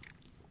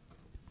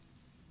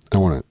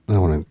don't want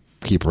to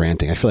keep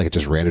ranting. I feel like I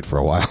just ranted for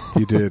a while.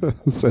 You did.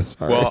 So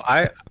sorry. Well,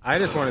 I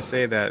just want to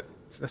say that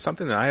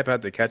something that I have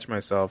had to catch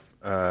myself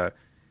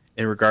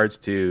in regards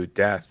to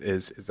death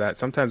is that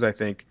sometimes I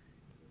think,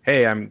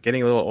 hey, I'm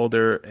getting a little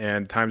older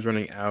and time's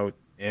running out,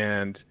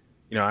 and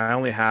I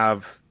only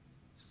have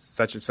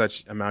such and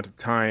such amount of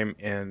time,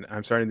 and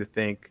I'm starting to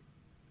think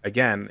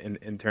again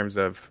in terms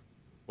of,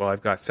 well,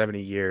 I've got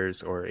 70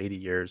 years or 80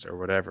 years or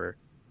whatever,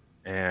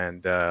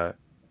 and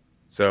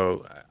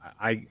so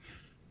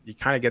you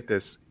kind of get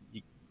this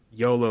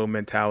YOLO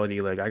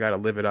mentality, like I got to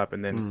live it up,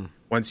 and then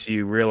once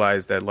you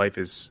realize that life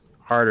is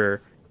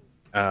harder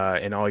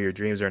and all your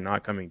dreams are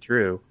not coming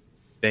true,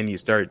 then you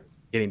start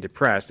getting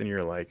depressed, and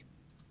you're like,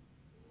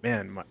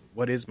 man,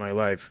 what is my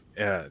life?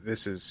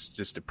 This is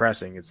just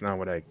depressing. It's not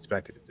what I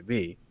expected it to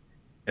be.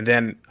 And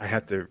then I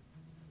have to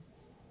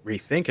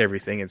rethink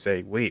everything and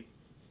say, wait,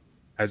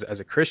 as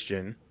a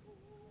Christian,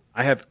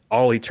 I have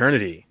all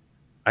eternity.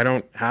 I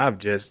don't have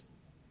just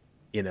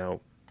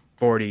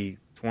 40,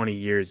 20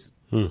 years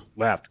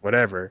left,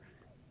 whatever.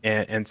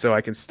 And so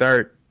I can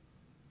start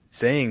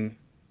saying,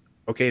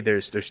 okay,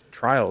 there's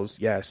trials,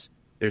 yes.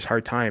 There's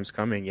hard times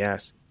coming,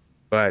 yes.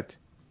 But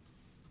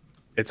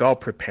it's all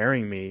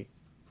preparing me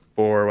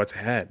for what's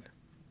ahead,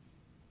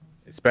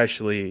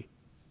 especially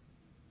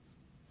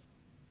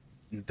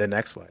the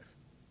next life.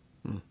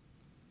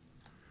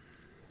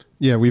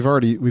 Yeah, we've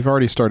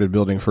already started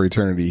building for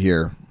eternity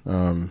here.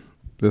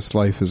 This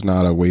life is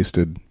not a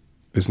wasted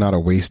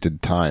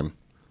time.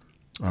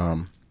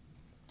 And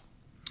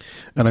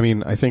I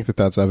mean, I think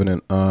that's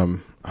evident. Oh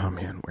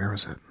man, where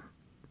was it?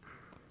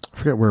 I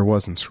forget where it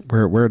was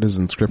where it is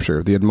in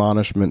Scripture. The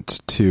admonishment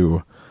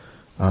to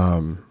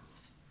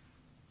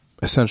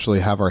essentially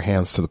have our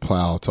hands to the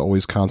plow, to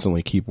always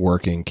constantly keep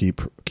working,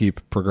 keep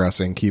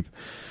progressing, keep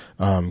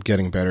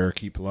getting better,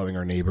 keep loving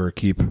our neighbor,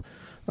 keep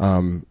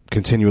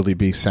continually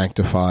be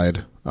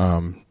sanctified.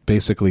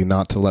 Basically,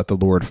 not to let the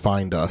Lord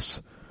find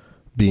us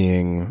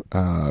being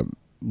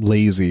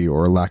lazy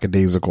or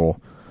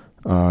lackadaisical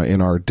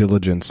in our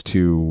diligence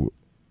to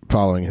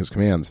following His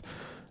commands.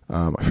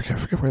 I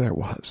forget where that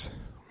was.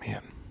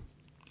 Man,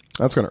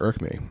 that's going to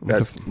irk me.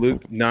 That's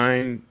Luke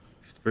 9,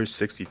 verse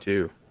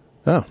 62.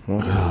 Oh,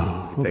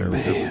 well,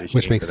 man.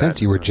 Which makes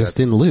sense. You were just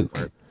in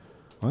Luke.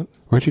 What?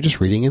 Weren't you just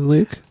reading in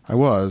Luke? I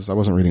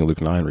wasn't reading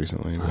Luke 9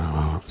 recently. But.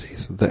 Oh,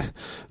 jeez.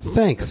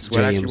 Thanks,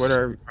 James.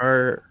 What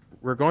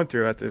we're going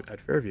through at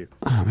Fairview.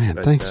 Oh, man.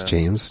 Thanks,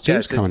 James.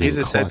 James coming in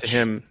Jesus clutch. said to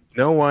him,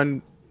 no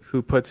one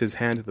who puts his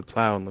hand to the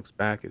plow and looks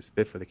back is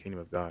fit for the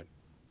kingdom of God.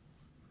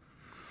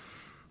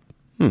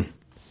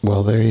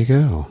 Well, there you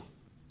go.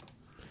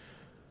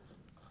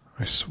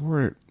 I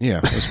swore,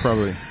 it's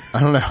probably. I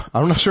don't know.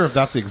 I'm not sure if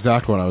that's the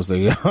exact one I was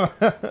thinking.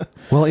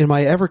 Well, in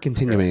my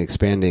ever-continuing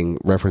expanding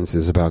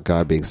references about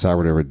God being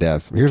sovereign over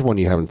death, here's one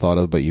you haven't thought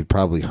of, but you've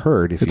probably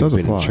heard if you've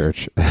been in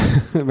church.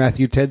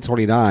 Matthew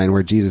 10:29,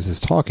 where Jesus is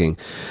talking,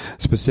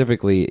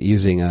 specifically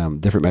using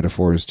different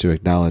metaphors to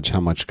acknowledge how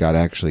much God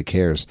actually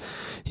cares.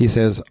 He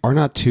says, "Are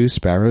not 2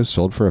 sparrows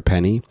sold for a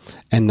penny,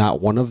 and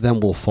not one of them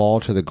will fall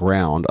to the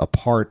ground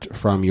apart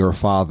from your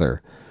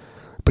Father?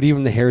 But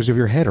even the hairs of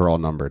your head are all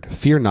numbered.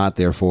 Fear not,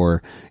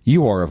 therefore,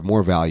 you are of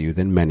more value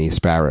than many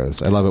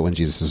sparrows." I love it when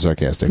Jesus is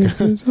sarcastic.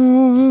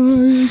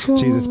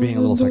 Jesus being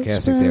a little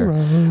sarcastic there.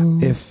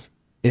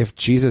 If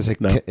Jesus,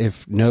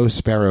 if no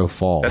sparrow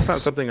falls, that's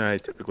not something I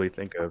typically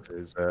think of.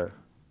 Is no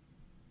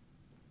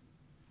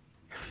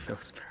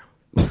sparrow.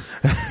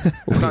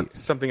 It's not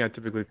something I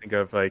typically think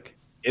of. Like,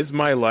 is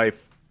my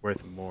life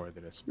worth more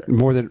than a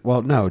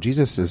sparrow? No,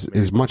 Jesus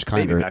is much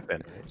kinder. Back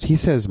then, right? He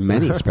says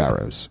many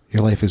sparrows.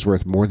 Your life is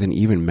worth more than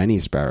even many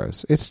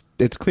sparrows. It's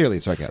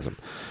clearly sarcasm.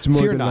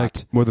 Fear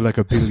not. More than like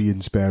a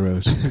billion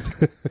sparrows.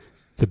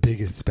 The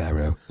biggest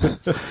sparrow.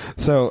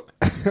 So,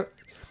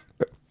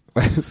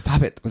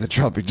 stop it with the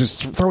trumpet.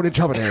 Just throw it in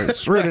trumpet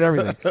hands. Throw it in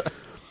everything.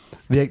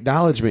 The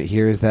acknowledgement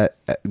here is that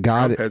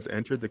God Trump has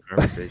entered the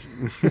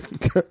conversation.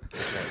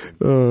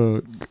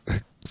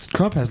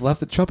 Trump has left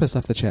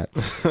the chat.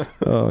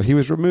 Oh, he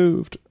was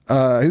removed.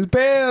 He's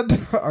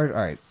banned. All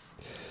right.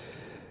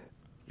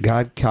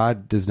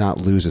 God does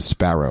not lose a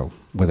sparrow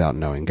without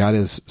knowing. God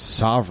is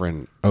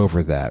sovereign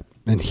over that.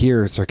 And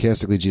here,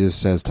 sarcastically, Jesus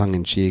says, tongue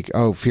in cheek,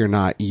 "Oh, fear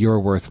not, your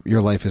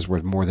life is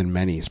worth more than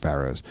many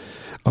sparrows."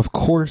 Of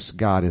course,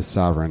 God is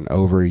sovereign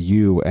over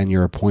you and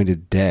your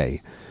appointed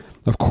day.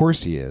 Of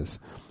course, He is.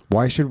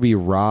 Why should we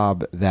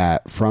rob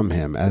that from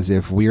Him as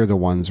if we are the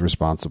ones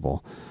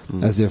responsible,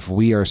 as if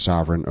we are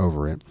sovereign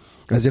over it,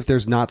 as if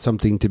there's not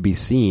something to be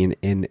seen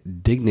in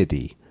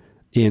dignity,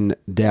 in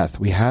death?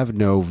 We have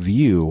no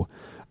view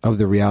of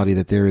the reality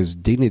that there is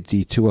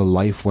dignity to a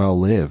life well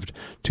lived,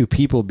 to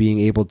people being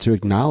able to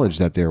acknowledge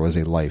that there was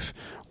a life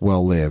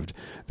well lived.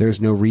 There's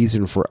no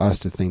reason for us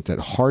to think that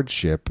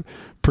hardship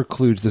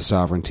precludes the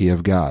sovereignty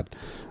of God.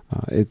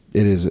 It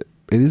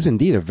is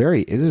indeed a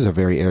very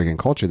arrogant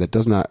culture that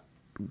does not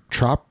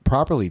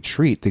properly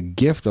treat the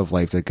gift of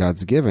life that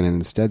God's given, and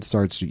instead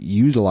starts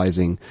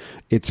utilizing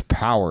its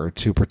power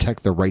to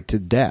protect the right to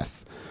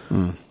death.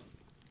 It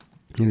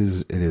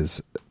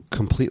is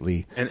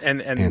completely and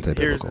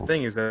anti-biblical. Here's the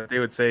thing: is that they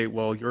would say,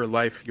 "Well, your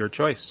life, your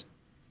choice,"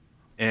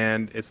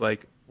 and it's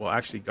like, well,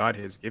 actually, God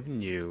has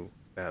given you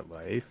that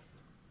life,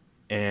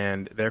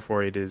 and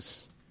therefore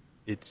it's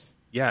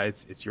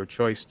your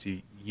choice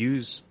to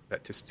use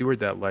that, to steward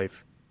that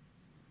life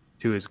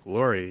to His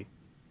glory.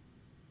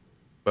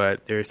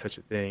 But there is such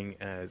a thing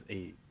as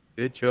a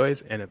good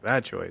choice and a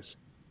bad choice,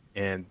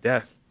 and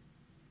death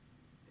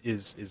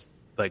is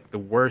like the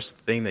worst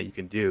thing that you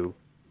can do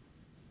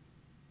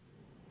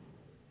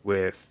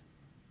with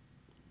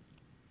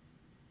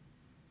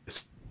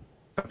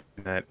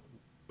something that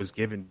was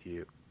given to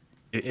you.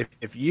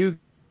 If you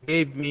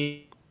gave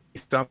me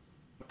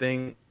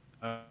something,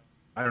 I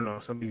don't know,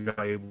 something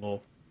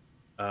valuable,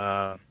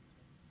 and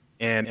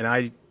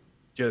I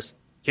just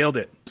killed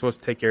it. I'm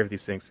supposed to take care of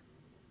these things,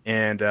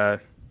 and I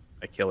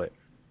kill it.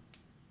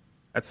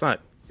 That's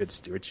not good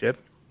stewardship.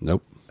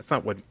 Nope. That's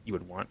not what you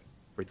would want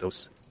for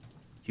those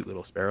cute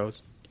little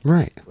sparrows.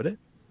 Right. Would it?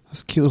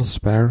 Those cute little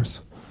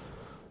sparrows.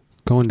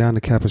 Going down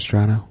to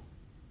Capistrano.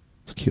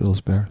 Those cute little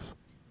sparrows.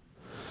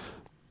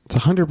 It's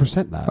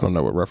 100% not. I don't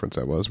know what reference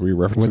that was. Were you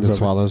referencing When the something?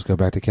 swallows go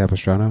back to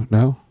Capistrano?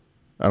 No?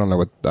 I don't know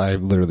what. I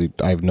have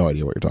no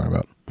idea what you're talking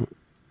about.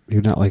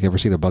 You've not ever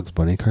seen a Bugs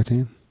Bunny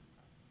cartoon?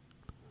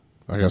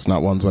 I guess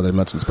not ones where they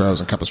mention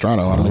sparrows in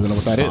Capistrano. I don't even know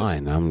what that is.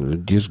 Fine.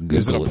 I'm just Google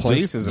Is it a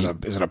place? Is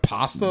it a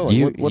pasta?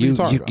 Like, what are you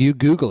talking about? You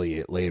googly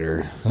it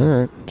later. All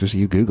right. Just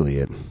you googly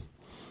it.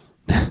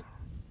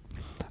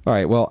 All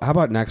right. Well, how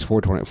about next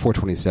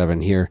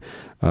 427 here?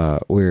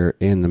 We're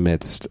in the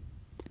midst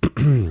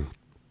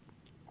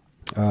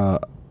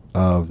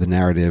of the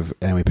narrative,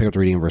 and we pick up the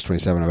reading in verse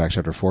 27 of Acts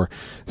chapter 4.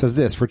 It says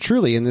this: "For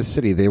truly in this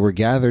city they were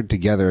gathered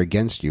together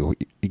against you,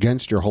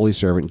 against your holy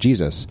servant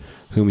Jesus,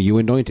 whom you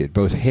anointed,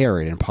 both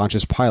Herod and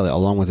Pontius Pilate,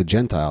 along with the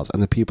Gentiles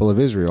and the people of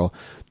Israel,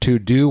 to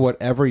do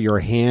whatever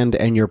your hand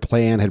and your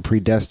plan had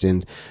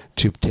predestined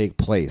to take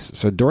place."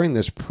 So during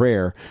this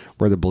prayer,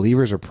 where the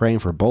believers are praying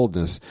for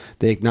boldness,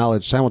 they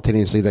acknowledge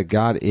simultaneously that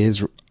God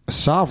is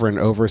sovereign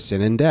over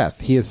sin and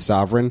death. He is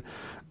sovereign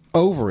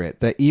over it,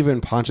 that even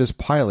Pontius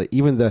Pilate,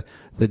 even the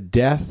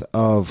death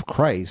of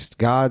Christ,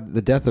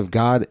 the death of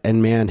God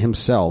and man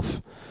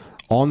himself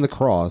on the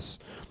cross,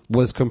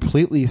 was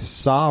completely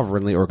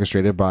sovereignly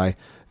orchestrated by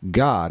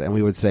God. And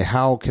we would say,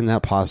 how can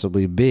that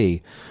possibly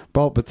be?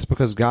 Well, but it's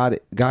because God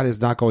is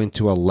not going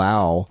to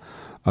allow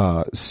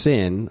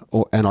sin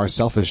and our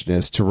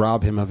selfishness to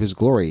rob him of his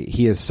glory.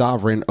 He is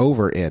sovereign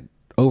over it,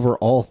 over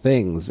all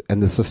things,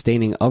 and the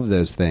sustaining of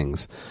those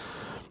things.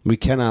 We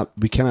cannot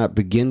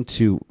begin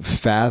to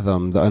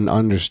fathom an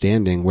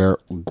understanding where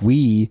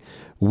we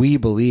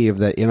believe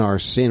that in our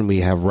sin we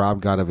have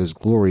robbed God of his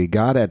glory.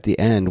 God at the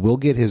end will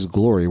get his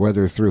glory,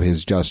 whether through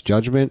his just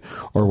judgment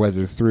or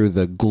whether through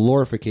the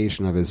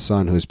glorification of his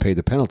Son who has paid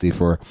the penalty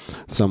for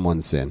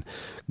someone's sin.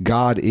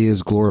 God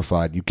is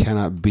glorified. You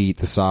cannot beat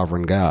the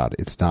sovereign God.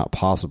 It's not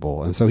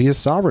possible. And so he is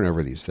sovereign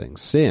over these things.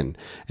 Sin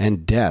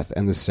and death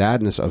and the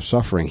sadness of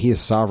suffering, he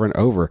is sovereign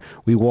over.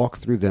 We walk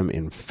through them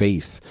in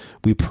faith.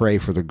 We pray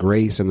for the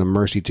grace and the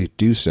mercy to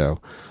do so.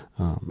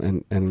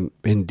 And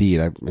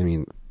indeed, I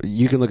mean,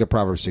 you can look at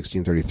Proverbs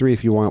 16:33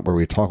 if you want, where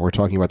we're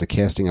talking about the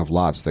casting of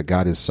lots, that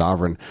God is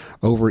sovereign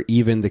over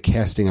even the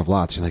casting of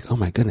lots. You're like, oh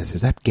my goodness,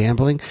 is that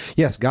gambling?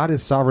 Yes, God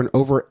is sovereign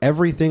over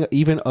everything,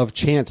 even of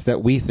chance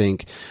that we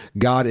think.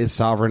 God is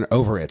sovereign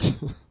over it.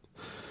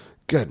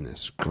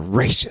 Goodness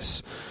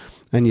gracious.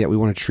 And yet we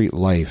want to treat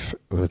life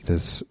with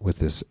this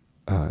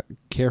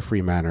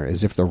carefree manner,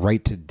 as if the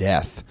right to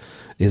death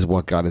is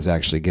what God has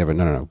actually given.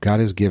 No. God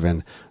has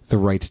given the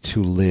right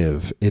to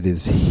live. It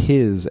is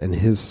his and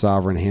his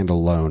sovereign hand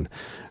alone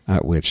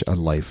at which a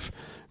life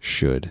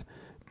should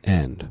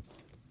end.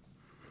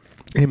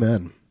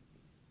 Amen.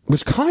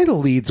 Which kind of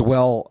leads,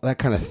 that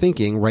kind of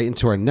thinking right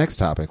into our next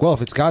topic. Well,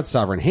 if it's God's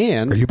sovereign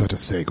hand... Are you about to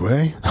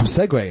segue? I'm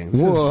segueing.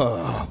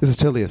 This is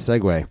totally a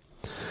segue.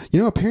 You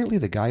know, apparently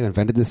the guy who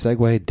invented the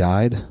Segway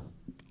died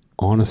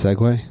on a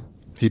Segway.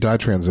 He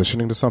died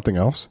transitioning to something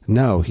else?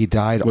 No, he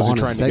died on a Segway. Was he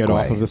trying to get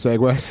off of the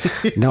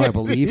Segway? No, I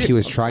believe he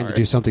was trying to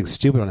do something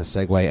stupid on a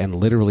Segway and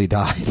literally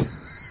died.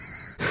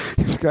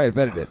 This guy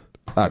invented it.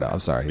 Oh, no, I'm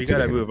sorry. We got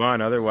to move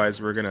on.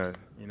 Otherwise, we're going to,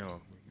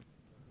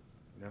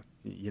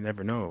 you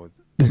never know.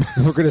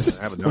 we're gonna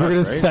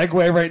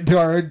segue right into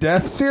our own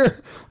deaths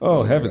here.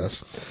 Oh heavens!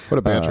 What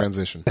a bad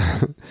transition.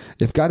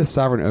 If God is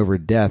sovereign over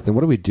death, then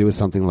what do we do with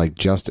something like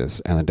justice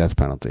and the death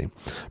penalty?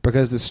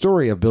 Because the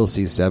story of Bill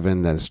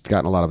C-7 has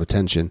gotten a lot of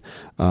attention.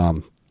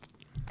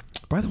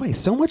 By the way,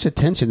 so much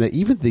attention that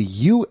even the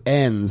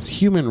UN's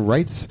human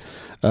rights,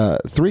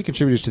 3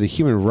 contributors to the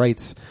Human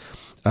Rights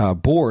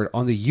Board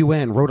on the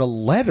UN wrote a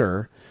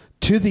letter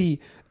to the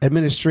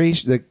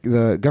administration,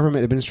 the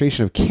government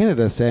administration of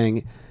Canada,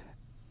 saying,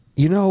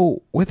 you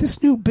know, with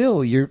this new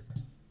bill, you're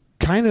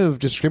kind of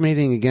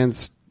discriminating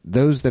against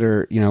those that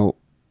are, you know,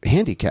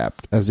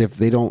 handicapped, as if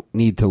they don't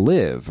need to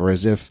live or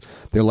as if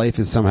their life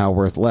is somehow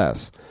worth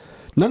less.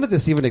 None of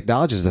this even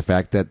acknowledges the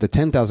fact that the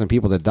 10,000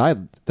 people that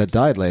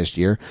died last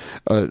year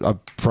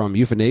from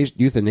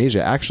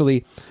euthanasia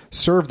actually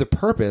serve the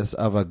purpose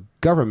of a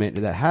government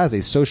that has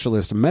a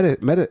socialist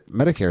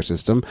Medicare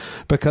system.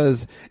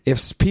 Because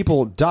if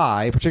people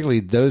die, particularly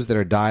those that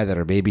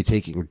are maybe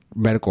taking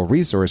medical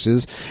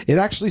resources, it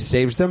actually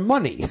saves them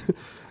money.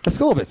 That's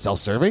a little bit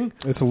self-serving.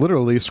 It's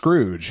literally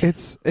Scrooge.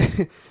 It's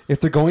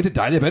if they're going to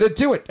die, they better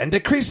do it and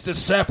decrease the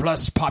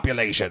surplus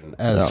population,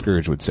 as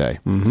Scrooge would say.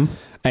 Mm-hmm.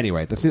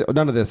 Anyway,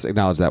 none of this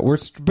acknowledge that. We're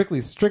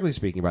strictly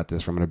speaking about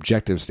this from an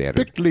objective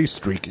standard. Strictly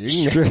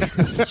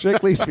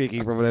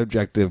speaking from an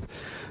objective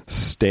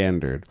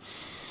standard.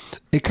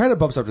 It kind of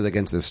bumps up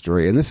against this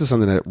story, and this is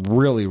something that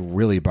really,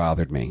 really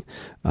bothered me.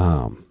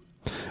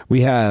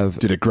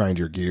 Did it grind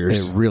your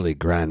gears? It really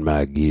grind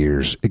my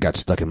gears. It got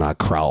stuck in my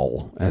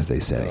crawl, as they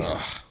say.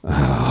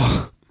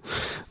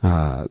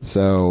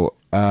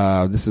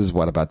 This is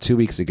about 2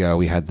 weeks ago.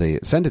 We had the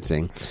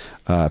sentencing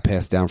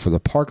passed down for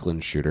the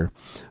Parkland shooter.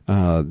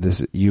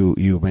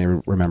 You may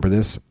remember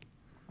this.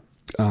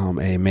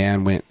 A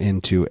man went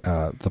into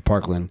the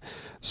Parkland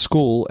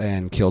school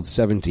and killed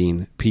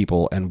 17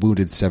 people and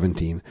wounded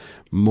 17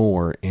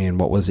 more in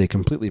what was a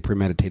completely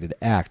premeditated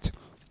act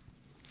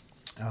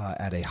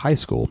at a high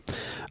school.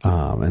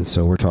 And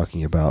so we're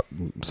talking about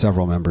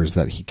several members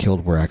that he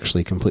killed were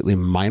actually completely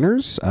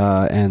minors.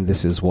 And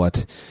this is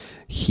what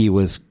he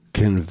was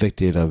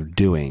convicted of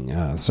doing.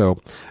 So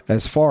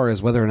as far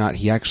as whether or not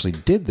he actually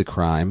did the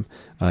crime,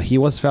 he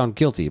was found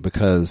guilty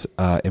because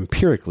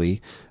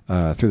empirically,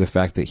 through the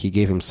fact that he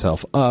gave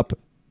himself up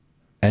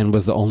and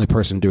was the only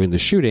person doing the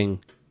shooting,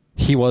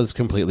 he was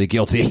completely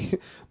guilty.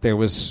 There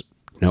was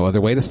no other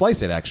way to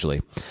slice it,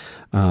 actually.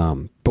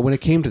 But when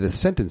it came to the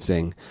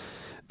sentencing,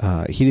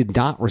 he did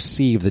not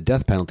receive the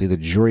death penalty. The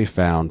jury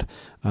found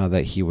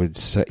that he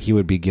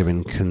would be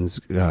given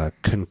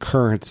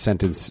concurrent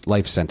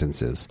life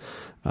sentences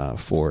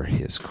for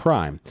his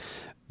crime,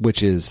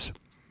 which is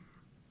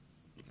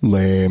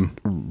lame,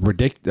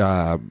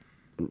 ridiculous.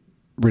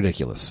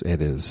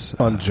 It is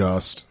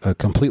unjust,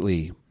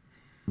 completely.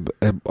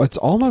 It's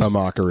almost a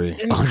mockery.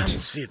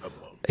 Inconceivable.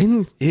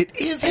 It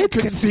is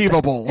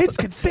inconceivable. It's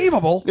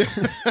conceivable.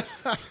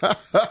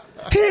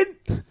 He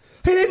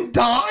didn't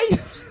die.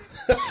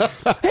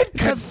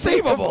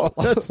 Inconceivable.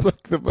 That's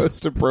like the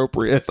most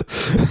appropriate.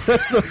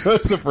 That's the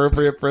most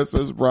appropriate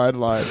Princess Bride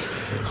line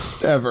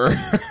ever.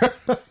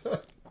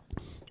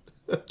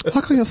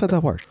 How come you said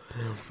that word?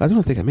 I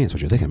don't think it means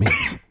what you think it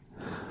means.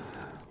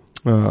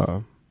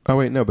 Oh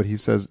wait, no, but he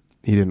says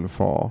he didn't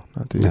fall.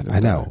 Not that he didn't I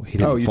know. He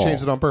didn't fall. You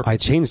changed it on purpose. I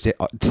changed it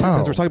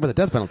because we're talking about the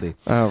death penalty.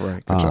 Oh,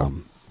 right. Good job.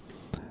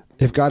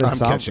 If God is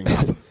catching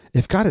up.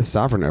 If God is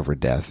sovereign over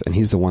death and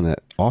he's the one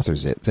that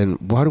authors it, then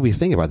what do we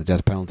think about the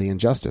death penalty and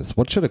justice?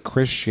 What should a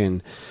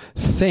Christian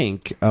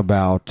think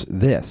about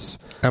this?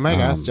 Oh my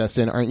gosh,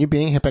 Justin, aren't you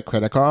being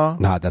hypocritical?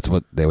 No, that's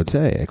what they would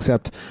say.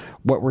 Except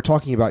what we're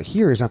talking about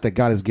here is not that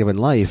God has given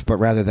life, but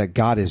rather that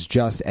God is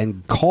just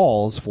and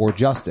calls for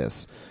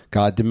justice.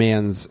 God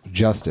demands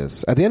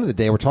justice. At the end of the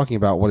day, we're talking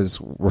about what is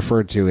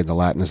referred to in the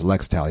Latin as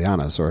lex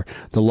talionis, or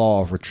the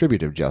law of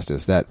retributive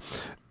justice, that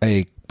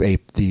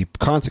the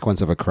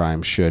consequence of a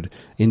crime should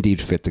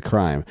indeed fit the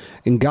crime.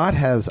 And God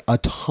has a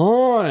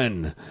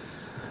ton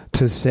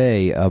to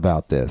say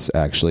about this,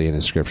 actually, in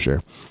his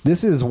scripture.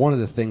 This is one of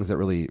the things that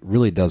really,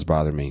 really does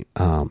bother me.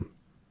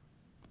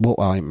 We'll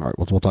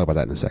talk about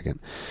that in a second.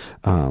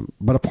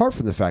 But apart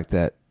from the fact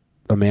that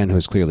a man who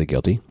is clearly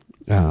guilty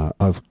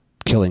of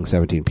killing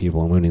 17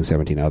 people and wounding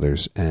 17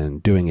 others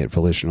and doing it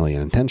volitionally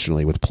and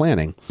intentionally with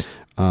planning,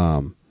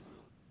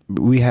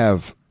 we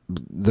have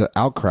the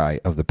outcry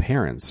of the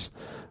parents.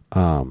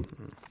 And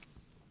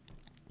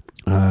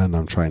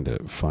I'm trying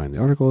to find the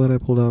article that I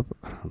pulled up.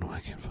 I don't know why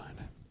I can't find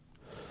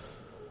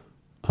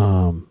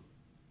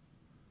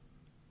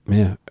it.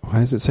 Yeah, why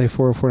does it say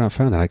 404 not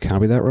found? Did I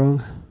copy that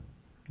wrong?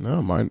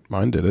 No,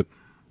 mine did it.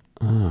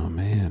 Oh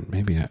man,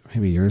 maybe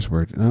yours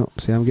worked. No,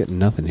 see, I'm getting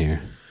nothing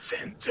here.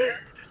 Censored.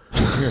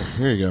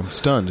 Here you go.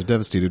 Stunned,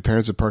 devastated,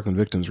 parents of Parkland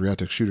victims react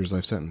to shooter's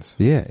life sentence.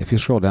 Yeah, if you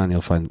scroll down,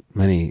 you'll find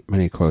many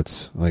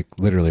quotes, like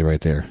literally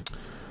right there.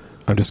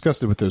 I'm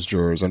disgusted with those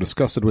jurors. I'm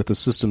disgusted with the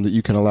system that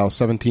you can allow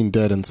 17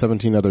 dead and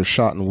 17 others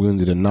shot and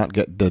wounded and not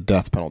get the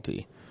death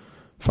penalty.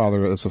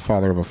 That's the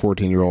father of a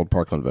 14-year-old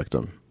Parkland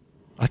victim.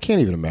 I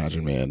can't even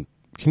imagine, man.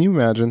 Can you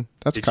imagine?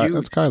 That's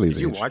Kylie's age.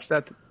 Did you watch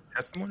that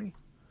Testimony?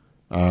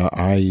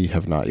 I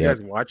have not You yet.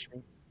 guys watch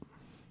me?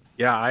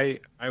 Yeah,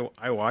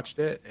 I watched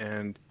it,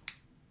 and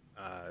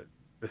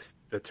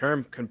the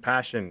term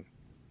compassion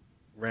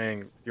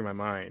rang through my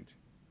mind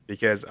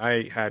because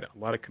I had a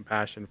lot of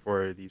compassion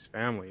for these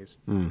families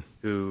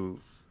who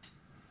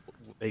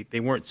they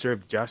weren't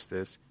served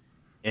justice,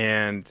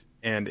 and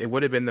it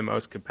would have been the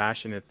most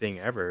compassionate thing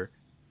ever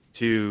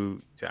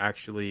to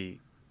actually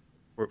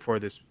for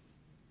this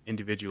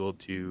individual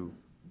to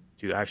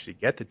actually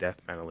get the death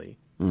penalty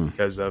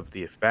because of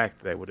the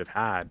effect that would have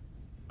had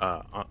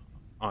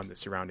on the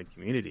surrounding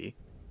community.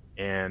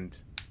 And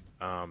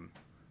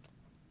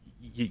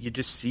you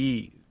just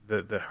see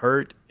the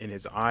hurt in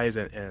his eyes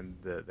and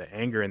the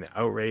anger and the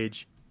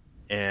outrage,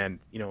 and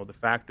the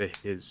fact that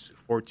his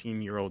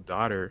 14-year-old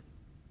daughter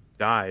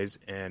dies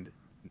and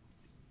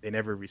they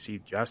never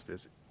received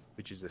justice,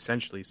 which is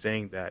essentially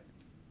saying that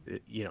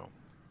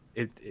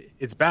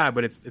it's bad,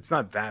 but it's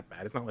not that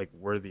bad. It's not like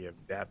worthy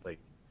of death, like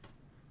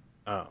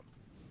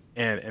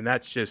and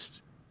that's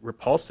just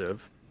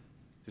repulsive,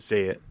 to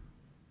say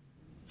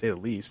the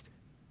least.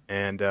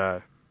 And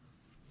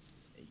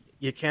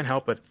you can't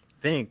help but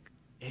think,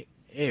 hey,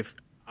 if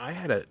I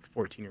had a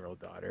 14-year-old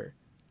daughter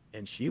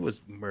and she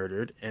was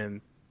murdered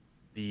and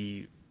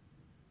the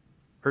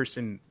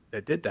person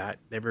that did that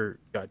never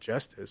got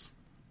justice,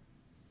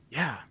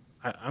 yeah,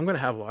 I'm going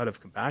to have a lot of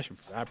compassion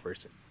for that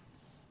person.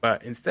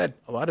 But instead,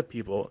 a lot of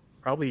people,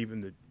 probably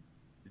even the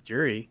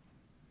jury,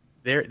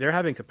 they're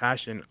having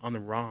compassion on the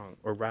wrong,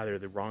 or rather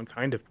the wrong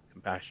kind of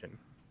compassion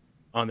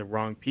on the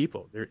wrong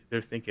people.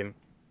 They're thinking,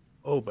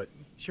 oh, but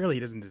surely he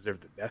doesn't deserve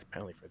the death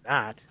penalty for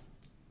that.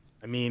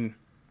 I mean,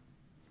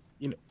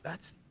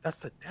 that's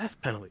the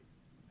death penalty.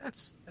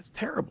 That's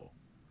terrible.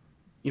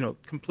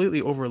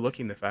 Completely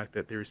overlooking the fact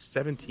that there's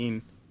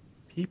 17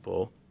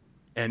 people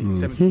and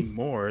 17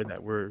 more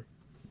that were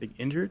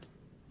injured.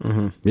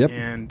 Yep.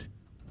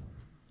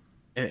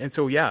 And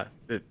so, yeah,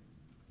 the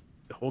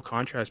whole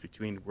contrast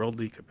between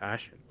worldly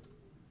compassion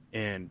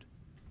and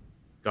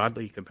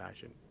godly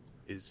compassion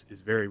is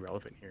very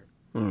relevant here.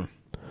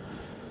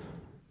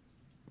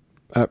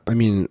 I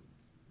mean,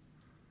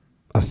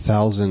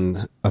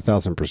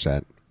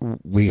 1,000%.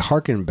 We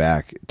hearken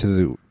back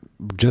to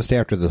just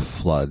after the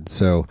flood.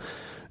 So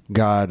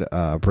God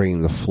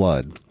bringing the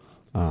flood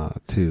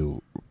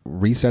to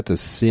reset the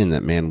sin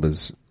that man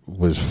was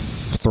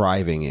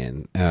thriving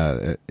in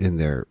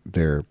their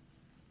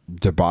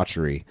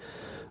debauchery.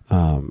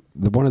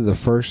 One of the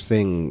first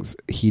things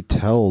he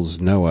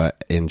tells Noah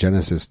in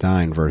Genesis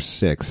 9, verse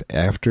 6,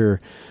 after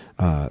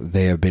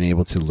they have been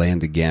able to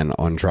land again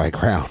on dry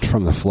ground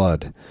from the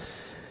flood,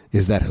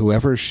 is that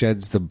whoever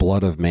sheds the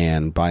blood of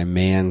man, by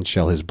man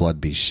shall his blood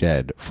be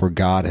shed. For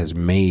God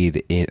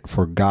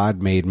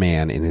made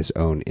man in his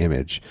own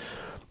image.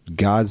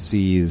 God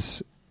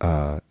sees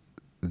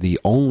the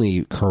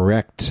only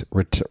correct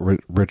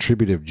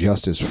retributive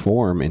justice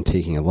form in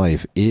taking a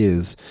life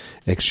is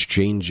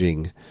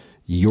exchanging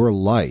your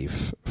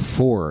life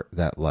for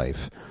that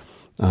life.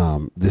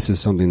 This is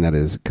something that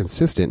is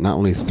consistent not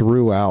only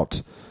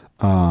throughout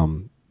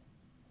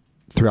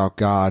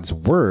God's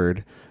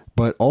word,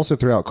 but also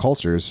throughout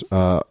cultures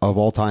of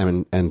all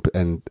time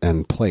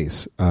and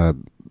place. The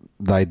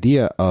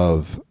idea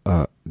of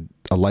a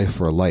life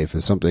for a life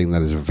is something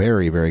that is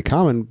very, very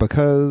common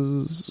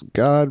because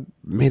God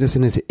made us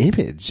in his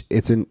image.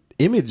 It's an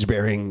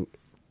image-bearing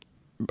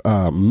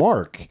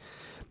mark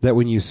that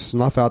when you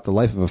snuff out the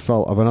life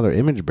of another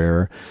image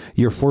bearer,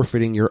 you're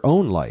forfeiting your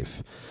own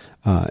life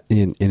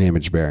in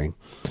image bearing.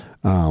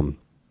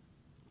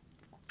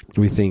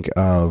 We think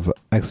of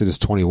Exodus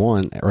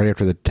 21, right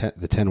after the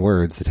 10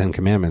 words, the 10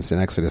 commandments in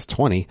Exodus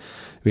 20.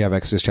 We have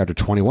Exodus chapter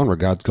 21, where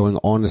God's going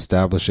on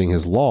establishing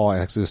his law.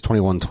 In Exodus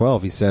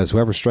 21:12, he says,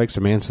 "Whoever strikes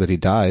a man so that he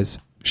dies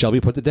shall be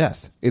put to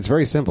death." It's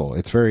very simple.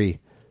 It's very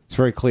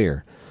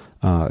clear.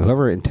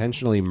 Whoever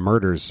intentionally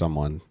murders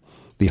someone,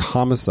 the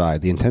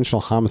intentional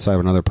homicide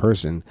of another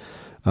person,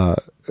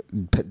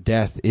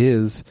 death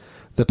is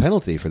the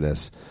penalty for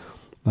this.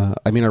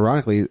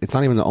 Ironically, it's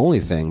not even the only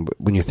thing, but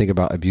when you think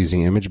about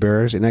abusing image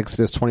bearers, in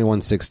Exodus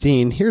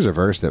 21:16, here's a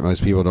verse that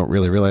most people don't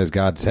really realize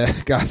God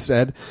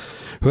said,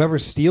 "Whoever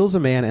steals a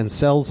man and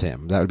sells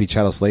him," that would be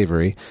chattel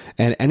slavery,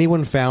 "and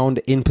anyone found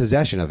in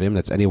possession of him,"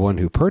 that's anyone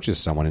who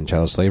purchased someone in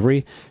chattel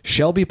slavery,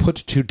 "shall be put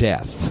to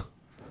death."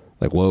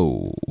 Like,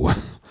 whoa.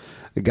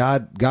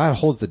 God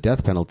holds the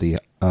death penalty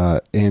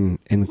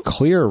in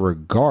clear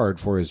regard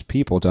for his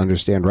people to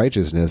understand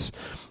righteousness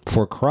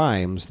for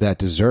crimes that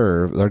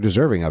they're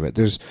deserving of it.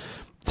 There's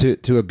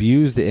to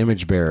abuse the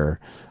image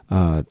bearer,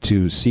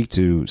 to seek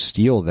to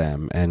steal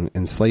them and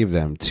enslave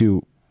them,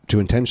 to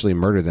intentionally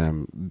murder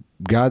them.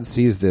 God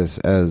sees this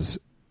as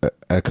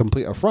a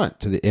complete affront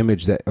to the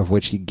image of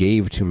which he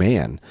gave to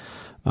man,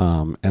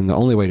 and the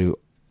only way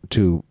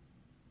to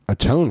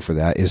atone for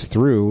that is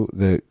through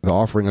the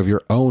offering of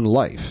your own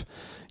life.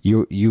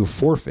 You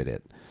forfeit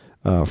it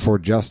for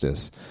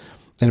justice,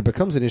 and it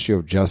becomes an issue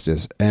of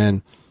justice.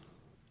 And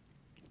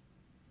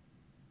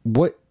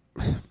what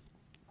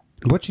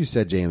you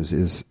said, James,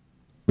 is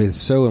is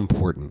so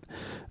important.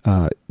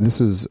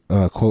 This is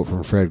a quote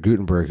from Fred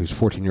Gutenberg, whose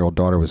 14-year-old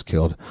daughter was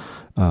killed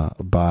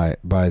by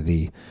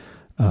the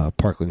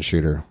Parkland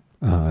shooter.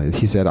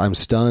 He said, "I'm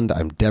stunned.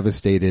 I'm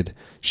devastated.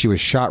 She was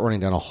shot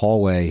running down a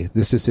hallway.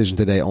 This decision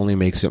today only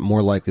makes it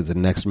more likely the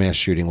next mass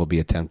shooting will be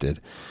attempted."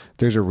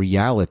 There's a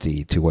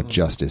reality to what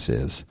justice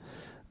is.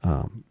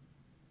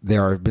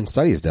 There have been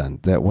studies done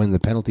that when the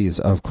penalties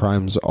of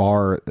crimes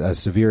are as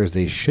severe as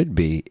they should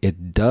be,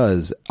 it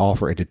does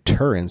offer a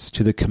deterrence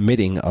to the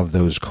committing of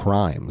those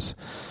crimes.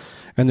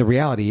 And the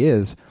reality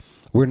is,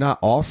 we're not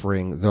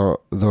offering the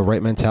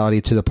right mentality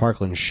to the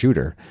Parkland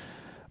shooter.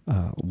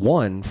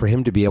 One, for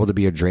him to be able to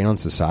be a drain on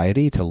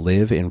society, to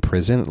live in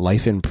prison,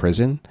 life in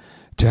prison,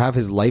 to have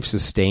his life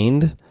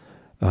sustained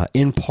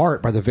in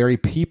part by the very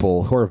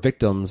people who are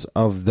victims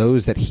of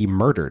those that he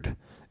murdered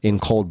in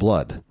cold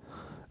blood,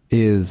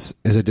 is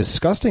a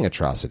disgusting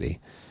atrocity.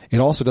 It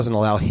also doesn't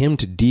allow him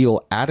to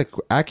deal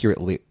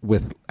accurately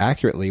with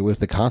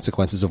the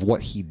consequences of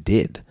what he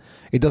did.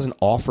 It doesn't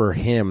offer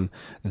him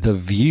the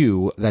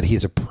view that he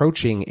is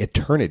approaching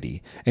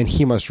eternity and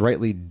he must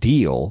rightly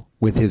deal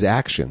with his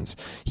actions.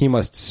 He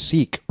must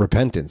seek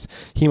repentance.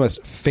 He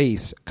must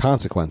face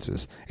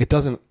consequences. It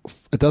doesn't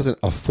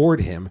afford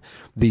him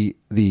the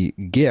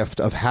gift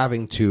of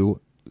having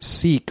to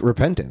seek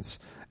repentance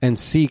and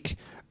seek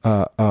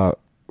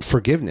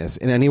forgiveness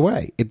in any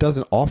way. It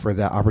doesn't offer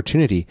that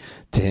opportunity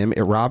to him.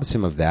 It robs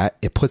him of that.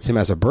 It puts him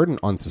as a burden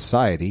on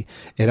society.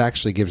 It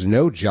actually gives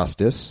no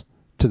justice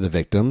to the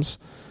victims.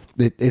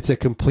 It's a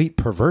complete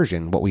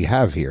perversion, what we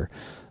have here.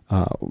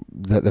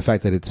 The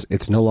fact that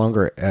it's no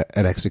longer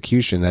an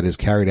execution that is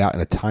carried out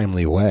in a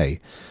timely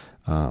way.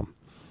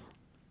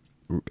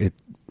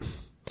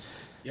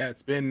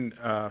 It's been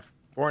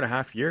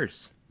 4.5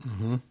 years.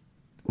 Mm-hmm.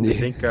 I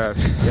think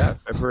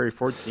February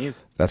 14th.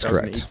 That's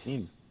correct.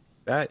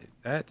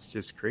 That's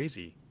just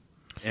crazy,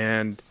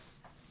 and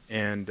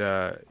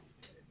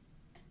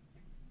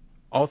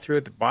all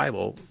throughout the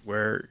Bible,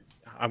 where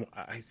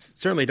I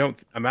certainly don't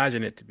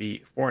imagine it to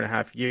be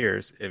 4.5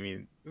 years. I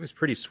mean, it was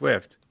pretty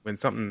swift when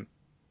something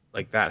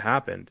like that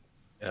happened.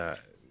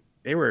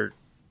 They were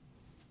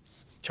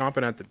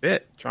chomping at the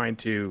bit, trying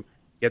to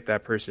get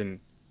that person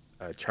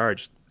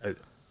charged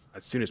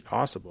as soon as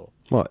possible.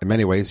 Well, in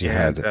many ways, you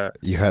had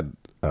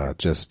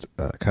just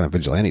kind of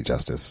vigilante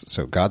justice.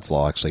 So God's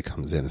law actually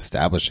comes in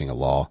establishing a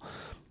law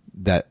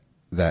that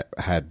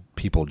had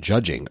people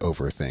judging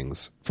over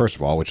things. First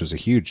of all, which was a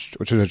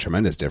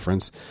tremendous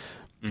difference.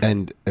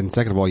 Mm-hmm. And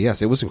second of all,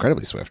 yes, it was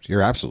incredibly swift.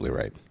 You're absolutely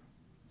right.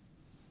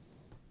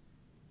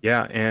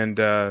 Yeah, and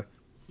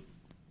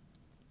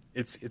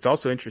it's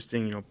also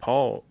interesting. You know,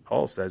 Paul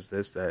says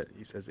this, that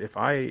he says, if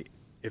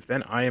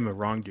then I am a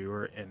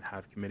wrongdoer and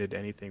have committed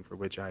anything for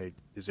which I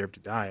deserve to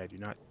die, I do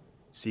not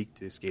seek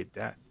to escape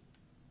death.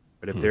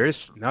 But if there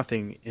is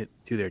nothing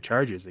to their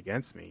charges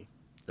against me,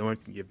 no one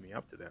can give me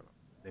up to them.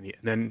 And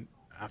then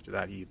after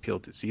that, he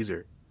appealed to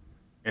Caesar.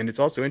 And it's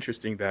also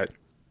interesting that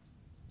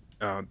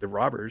the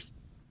robbers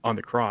on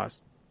the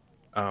cross,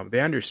 they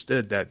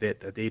understood that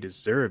they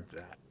deserved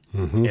that.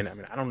 Mm-hmm. And I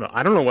mean, I don't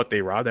know what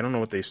they robbed. I don't know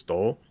what they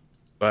stole.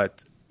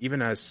 But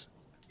even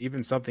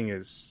something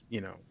is,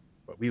 you know,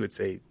 what we would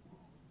say,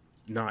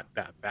 not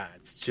that bad.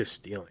 It's just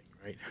stealing,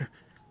 right?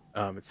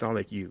 It's not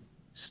like you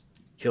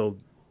killed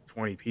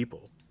 20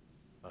 people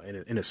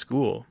in a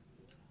school.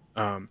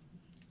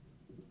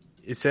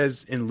 It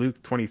says in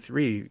Luke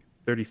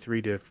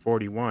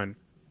 23:33-41,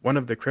 one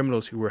of the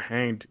criminals who were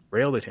hanged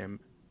railed at him,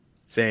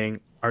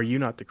 saying, "Are you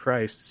not the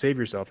Christ? Save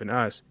yourself and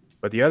us."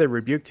 But the other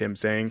rebuked him,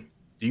 saying,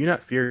 "Do you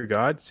not fear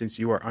God, since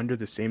you are under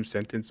the same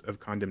sentence of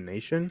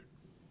condemnation?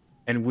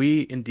 And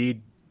we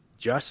indeed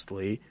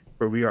justly,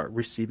 for we are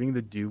receiving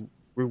the due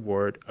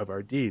reward of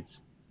our deeds.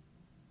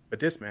 But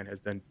this man has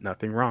done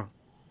nothing wrong."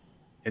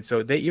 And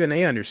so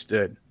they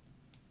understood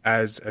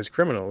as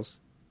criminals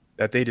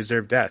that they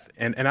deserve death.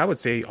 And I would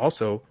say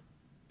also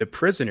the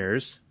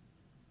prisoners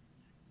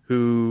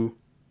who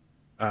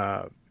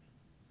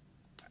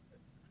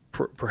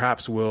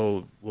perhaps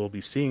will be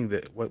seeing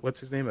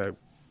what's his name,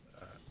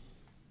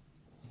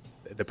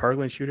 the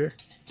Parkland shooter.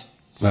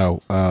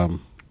 No, I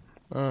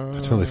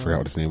totally forgot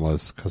what his name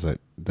was, because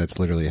that's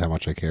literally how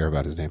much I care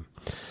about his name.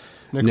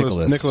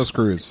 Nicholas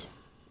Cruz.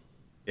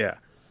 Yeah.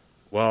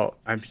 Well,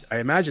 I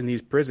imagine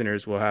these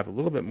prisoners will have a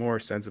little bit more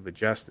sense of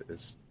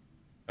justice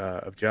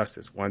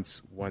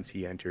once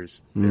he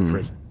enters their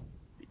prison,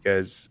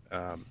 because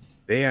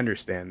they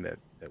understand that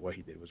what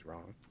he did was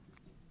wrong,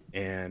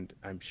 and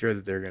I'm sure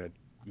that they're going to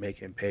make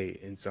him pay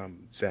in some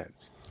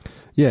sense.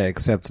 Yeah,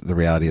 except the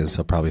reality is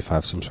he'll probably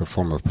have some sort of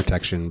form of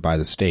protection by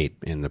the state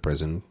in the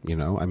prison. You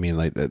know, I mean,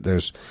 like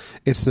it's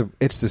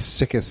the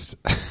sickest,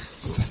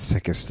 it's the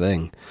sickest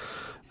thing.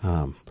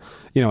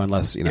 You know,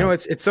 unless you know,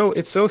 it's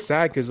so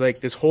sad, because like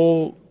this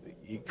whole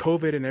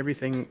COVID and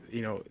everything,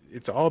 you know,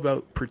 it's all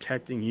about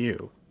protecting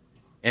you.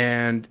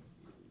 And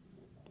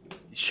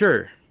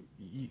sure,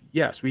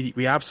 yes,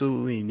 we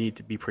absolutely need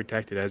to be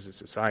protected as a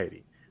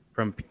society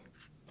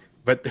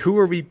but who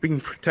are we being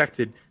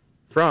protected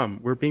from?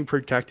 We're being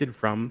protected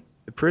from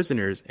the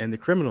prisoners and the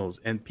criminals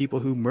and people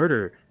who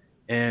murder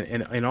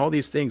and all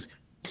these things,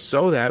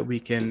 so that we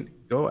can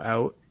go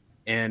out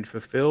and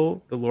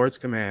fulfill the Lord's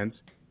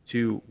commands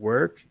to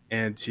work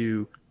and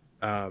to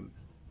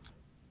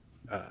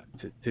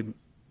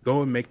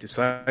go and make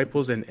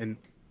disciples. And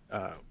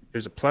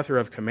there's a plethora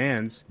of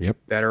commands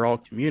that are all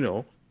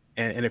communal.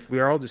 And if we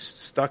are all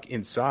just stuck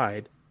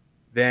inside,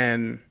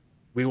 then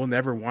we will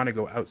never want to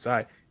go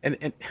outside.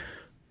 And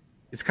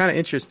it's kind of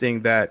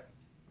interesting that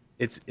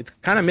it's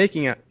kind of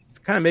making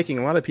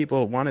a lot of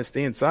people want to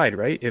stay inside,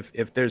 right?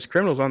 If there's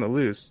criminals on the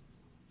loose,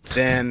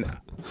 then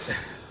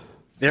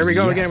there we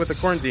go again with the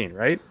quarantine,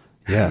 right?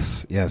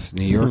 Yes.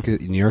 New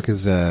York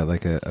is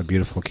like a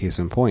beautiful case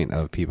in point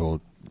of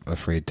people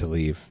afraid to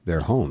leave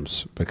their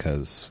homes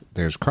because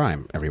there's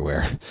crime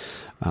everywhere.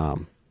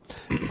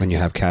 When you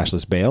have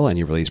cashless bail and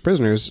you release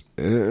prisoners,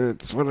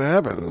 it's what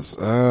happens.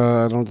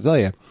 I don't know what to tell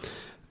you.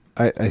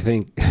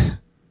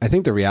 I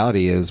think the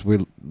reality is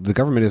the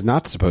government is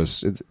not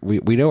supposed.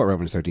 We know what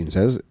Romans 13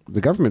 says.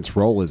 The government's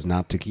role is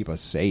not to keep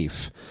us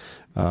safe,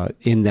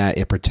 in that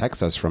it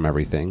protects us from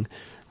everything.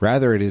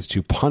 Rather, it is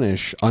to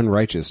punish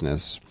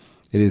unrighteousness.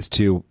 It is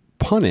to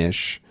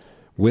punish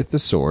with the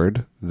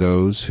sword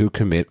those who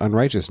commit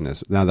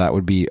unrighteousness. Now, that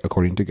would be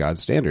according to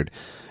God's standard.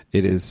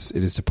 It is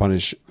to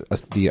punish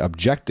the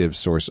objective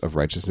source of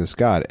righteousness,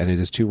 God, and it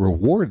is to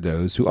reward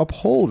those who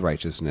uphold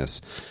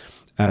righteousness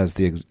as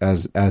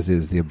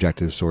is the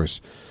objective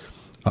source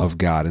of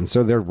God. And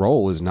so their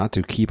role is not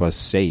to keep us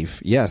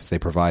safe. Yes, they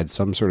provide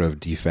some sort of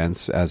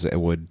defense as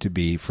it would to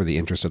be for the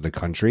interest of the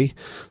country.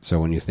 So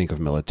when you think of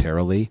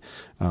militarily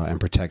and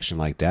protection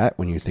like that,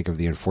 when you think of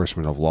the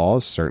enforcement of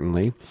laws,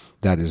 certainly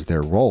that is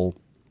their role.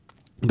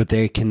 But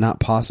they cannot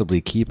possibly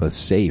keep us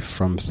safe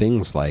from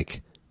things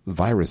like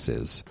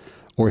viruses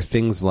or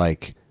things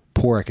like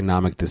poor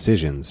economic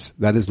decisions.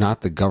 That is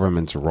not the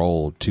government's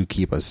role to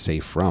keep us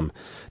safe from.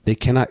 They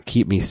cannot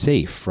keep me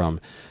safe from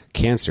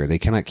cancer. They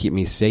cannot keep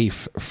me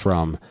safe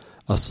from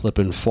a slip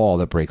and fall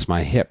that breaks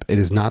my hip. It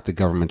is not the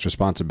government's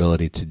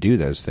responsibility to do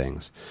those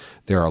things.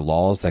 There are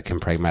laws that can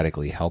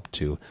pragmatically help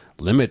to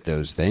limit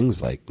those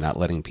things, like not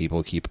letting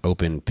people keep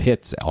open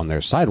pits on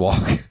their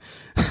sidewalk.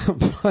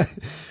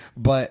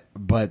 but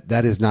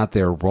that is not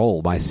their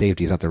role. My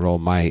safety is not their role.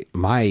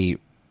 My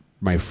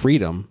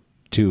freedom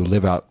to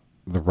live out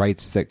the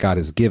rights that God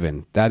has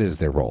given, that is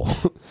their role.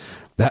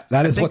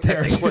 That is what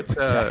they're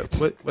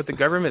what the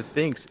government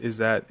thinks is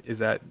that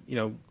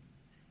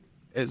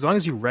as long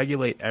as you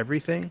regulate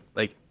everything,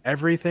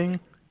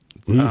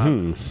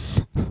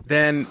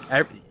 then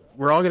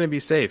we're all going to be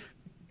safe.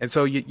 And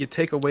so you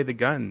take away the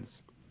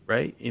guns,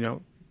 right?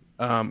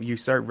 You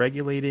start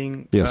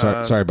regulating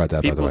sorry about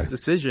that, people's by the way.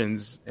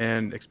 decisions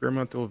and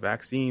experimental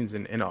vaccines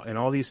and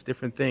all these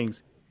different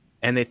things,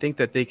 and they think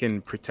that they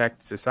can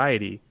protect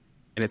society.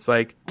 And it's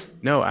like,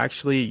 no,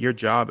 actually, your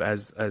job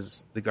as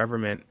the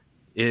government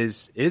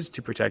is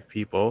to protect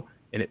people,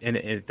 and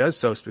it does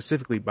so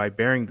specifically by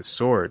bearing the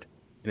sword,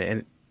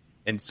 and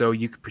so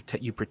you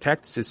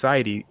protect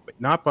society, but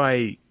not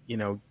by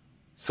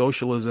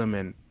socialism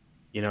and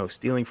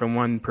stealing from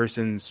one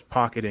person's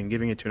pocket and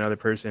giving it to another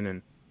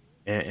person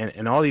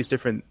and all these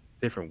different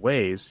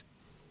ways.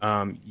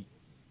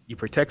 You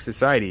protect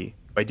society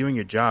by doing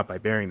your job by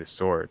bearing the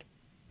sword,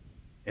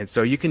 and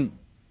so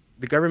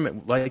the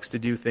government likes to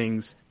do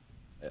things,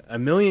 a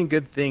million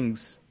good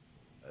things,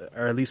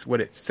 or at least what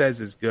it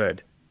says is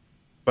good.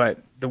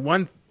 But the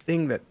one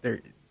thing that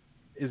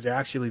is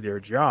actually their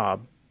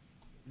job,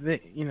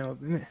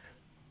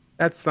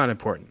 that's not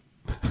important.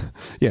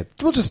 Yeah,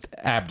 we'll just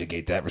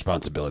abdicate that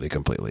responsibility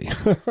completely.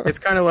 It's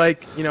kind of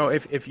like,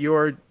 if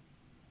your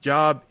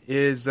job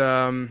is,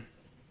 a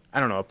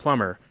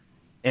plumber,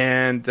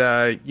 and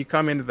you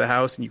come into the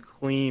house and you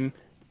clean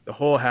the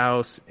whole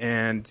house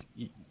and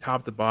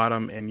top to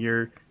bottom, and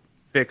you're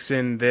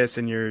fixing this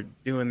and you're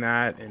doing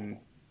that and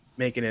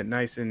making it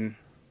nice and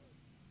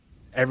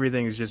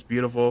everything is just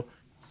beautiful,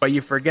 but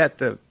you forget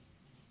to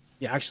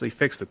actually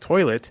fix the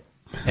toilet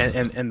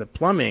and the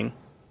plumbing.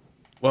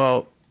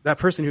 Well, that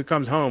person who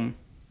comes home,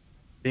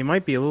 they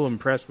might be a little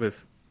impressed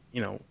with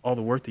all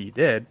the work that you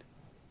did,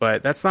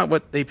 but that's not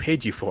what they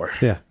paid you for.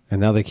 Yeah, and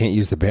now they can't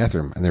use the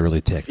bathroom, and they're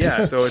really ticked.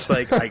 Yeah, so it's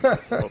like,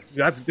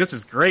 this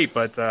is great,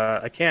 but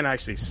I can't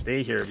actually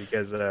stay here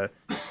because I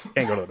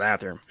can't go to the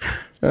bathroom.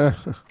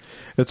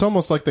 It's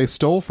almost like they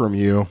stole from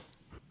you.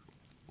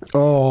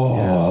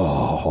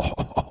 Oh,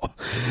 yeah.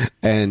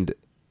 And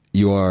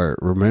you are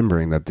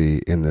remembering that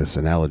in this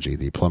analogy,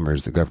 the plumber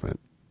is the government.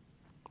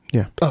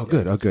 Yeah. Oh,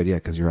 good. Oh, good. Yeah,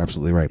 because you're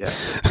absolutely right. Yeah.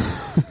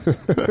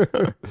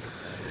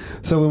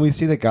 So when we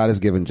see that God has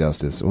given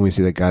justice, when we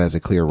see that God has a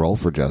clear role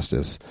for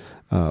justice,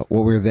 what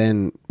we're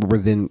then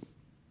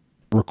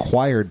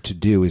required to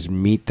do is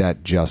meet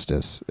that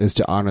justice, is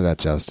to honor that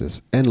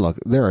justice. And look,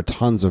 there are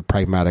tons of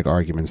pragmatic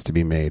arguments to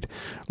be made.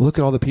 Look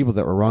at all the people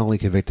that were wrongly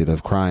convicted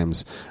of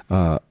crimes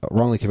that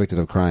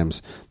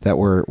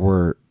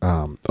were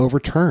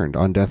overturned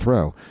on death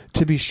row.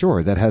 To be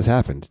sure, that has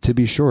happened. To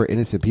be sure,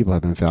 innocent people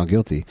have been found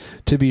guilty.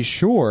 To be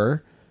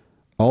sure,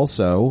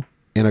 also,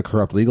 in a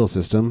corrupt legal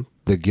system,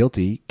 the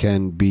guilty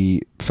can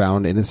be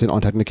found innocent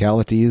on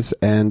technicalities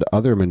and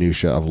other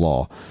minutiae of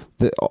law.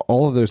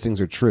 All of those things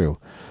are true.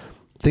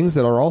 Things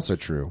that are also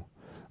true,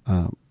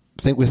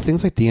 with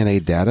things like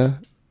DNA data,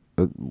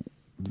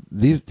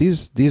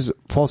 these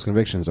false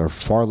convictions are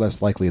far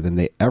less likely than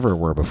they ever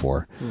were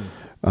before.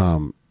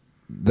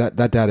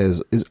 That data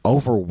is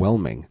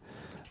overwhelming.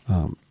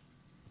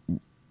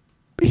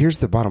 Here's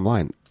the bottom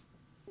line: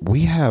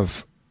 we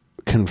have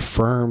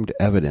confirmed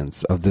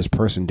evidence of this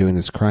person doing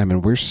this crime,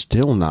 and we're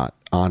still not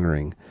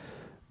honoring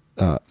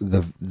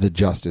the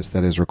justice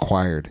that is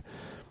required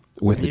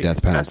with the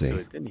death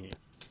penalty.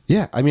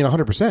 Yeah, I mean,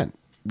 100%.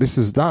 This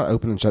is not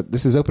open and shut.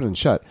 This is open and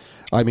shut.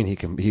 I mean,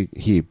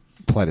 he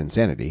pled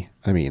insanity.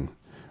 I mean,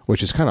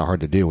 which is kind of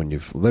hard to do when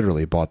you've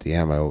literally bought the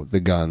ammo,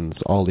 the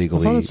guns, all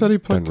legally, I thought it said he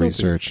pled done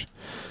research.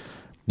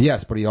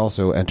 Yes, but he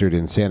also entered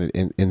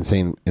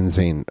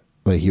insane.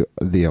 Like he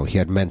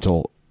had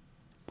mental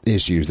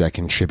issues that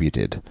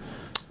contributed.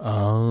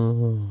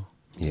 Oh,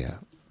 yeah.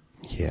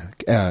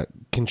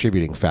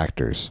 Contributing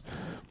factors.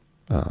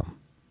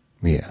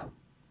 Yeah.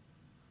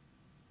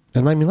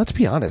 And I mean, let's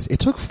be honest.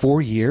 It took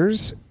 4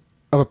 years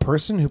of a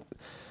person who,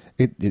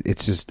 it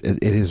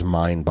is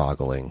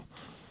mind-boggling.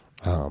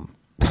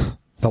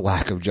 The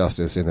lack of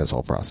justice in this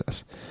whole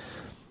process.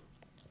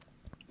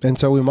 And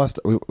so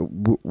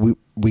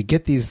we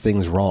get these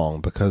things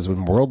wrong because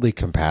when worldly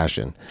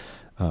compassion,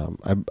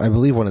 I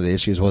believe one of the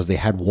issues was they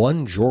had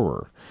one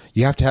juror.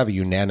 You have to have a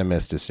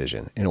unanimous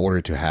decision in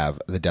order to have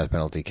the death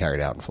penalty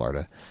carried out in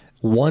Florida.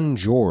 One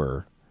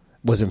juror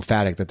was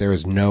emphatic that there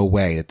is no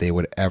way that they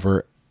would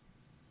ever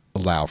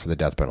allow for the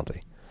death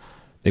penalty.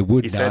 They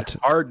would he not. Said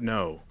hard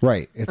no.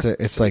 Right.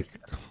 It's like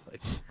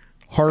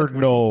hard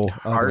no.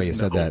 I like the way you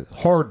said that.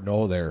 Hard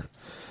no there.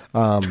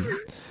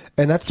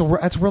 And that's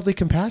worldly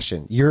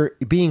compassion. You're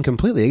being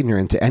completely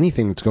ignorant to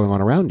anything that's going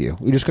on around you.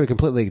 You're just going to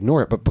completely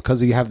ignore it. But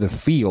because you have the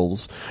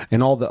feels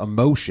and all the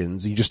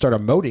emotions, you just start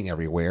emoting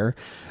everywhere,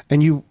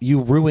 and you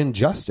ruin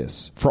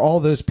justice for all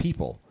those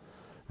people,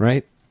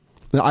 right?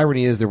 The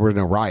irony is there were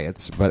no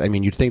riots, but I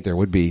mean, you'd think there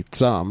would be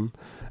some.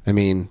 I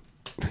mean,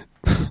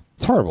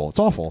 it's horrible. It's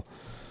awful.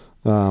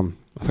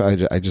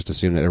 I just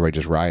assume that everybody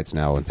just riots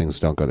now when things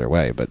don't go their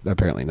way, but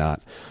apparently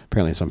not.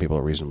 Apparently some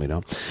people reasonably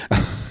don't.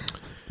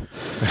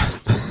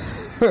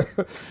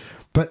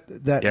 But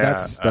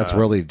that's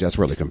worldly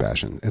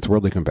compassion. It's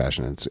worldly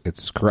compassion.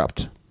 It's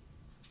corrupt.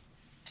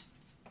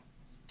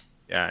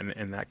 Yeah, and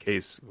in that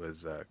case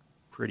was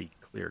pretty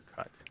clear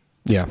cut.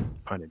 yeah.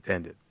 Pun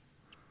intended.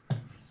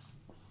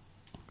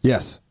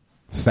 Yes,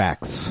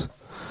 facts.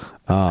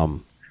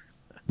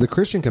 The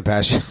Christian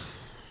compassion.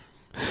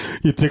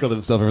 You tickled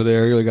himself over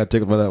there. You really got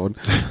tickled by that one.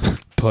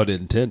 Pun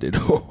intended.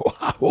 Somebody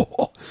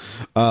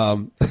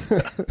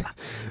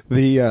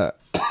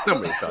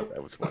thought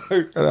that was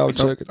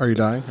funny. Are you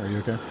dying? Are you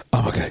okay?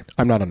 I'm okay.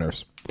 I'm not a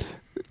nurse.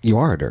 You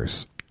are a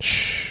nurse.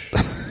 Shh.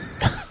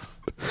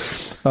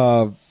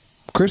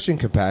 Christian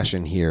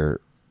compassion here,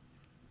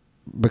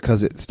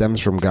 because it stems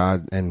from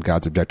God and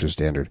God's objective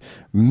standard,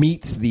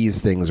 meets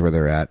these things where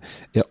they're at.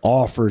 It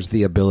offers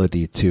the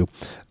ability to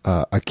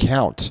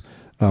account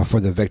for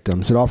the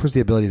victims. It offers the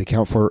ability to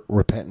account for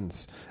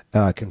repentance,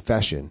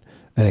 confession,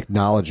 an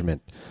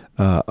acknowledgement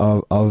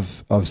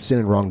of sin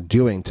and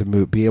wrongdoing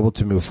to be able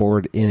to move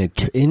forward in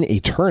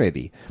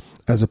eternity,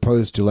 as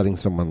opposed to letting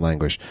someone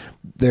languish.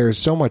 There's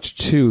so much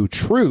to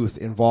truth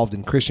involved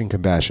in Christian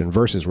compassion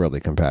versus worldly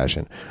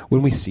compassion.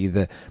 When we see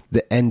the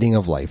ending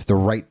of life, the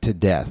right to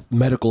death,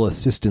 medical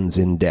assistance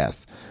in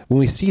death, when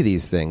we see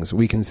these things,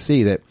 we can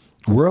see that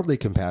worldly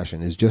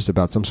compassion is just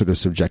about some sort of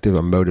subjective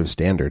emotive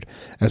standard,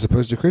 as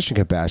opposed to Christian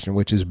compassion,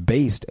 which is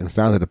based and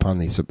founded upon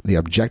the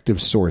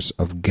objective source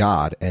of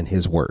God and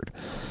His Word.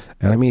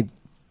 And I mean,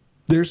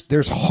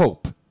 there's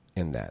hope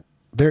in that.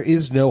 There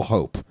is no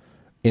hope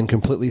in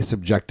completely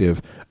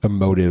subjective,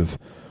 emotive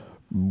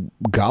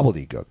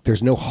gobbledygook.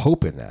 There's no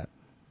hope in that.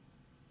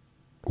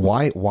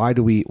 Why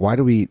do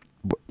we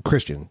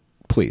Christian,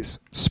 please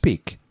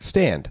speak,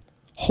 stand,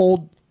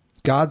 hold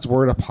God's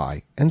word up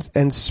high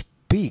and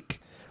speak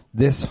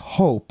this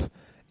hope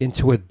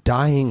into a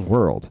dying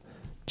world.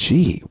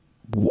 Gee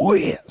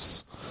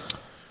whiz.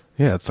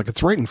 Yeah, it's like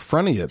it's right in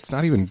front of you. It's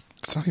not even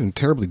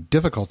terribly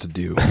difficult to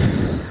do.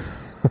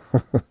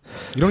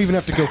 You don't even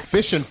have to go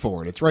fishing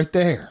for it. It's right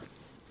there.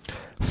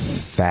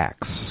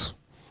 Facts.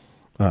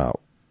 I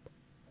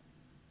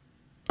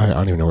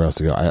don't even know where else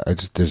to go. I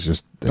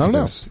don't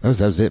know. That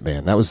was it,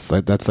 man. That's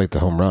like the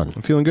home run.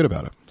 I'm feeling good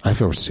about it. I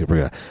feel super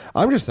good.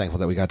 I'm just thankful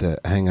that we got to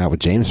hang out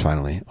with James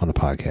finally on the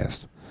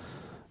podcast.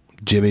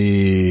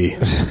 Jimmy.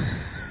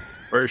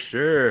 For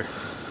sure.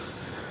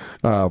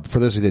 For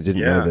those of you that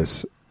didn't know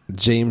this,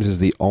 James is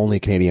the only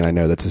Canadian I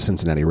know that's a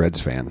Cincinnati Reds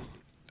fan.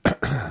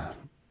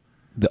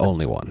 The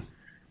only one.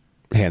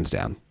 Hands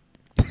down.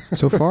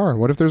 So far.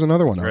 What if there's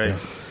another one out there?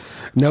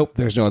 Nope,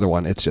 there's no other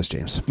one. It's just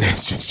James.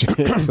 It's just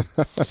James.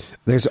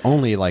 There's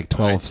only like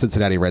 12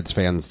 Cincinnati Reds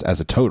fans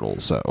as a total,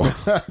 so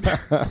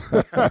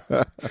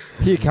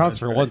he accounts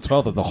for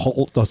 1/12 of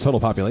the total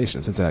population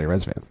of Cincinnati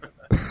Reds fans.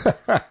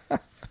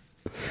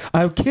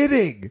 I'm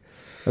kidding.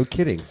 No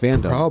kidding.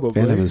 Fandom.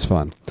 Probably. Fandom is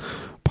fun.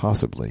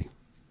 Possibly.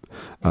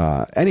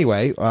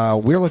 Anyway,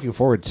 we're looking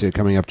forward to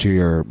coming up to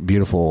your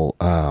beautiful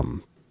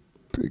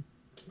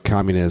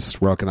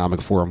communist World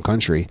Economic Forum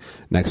country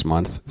next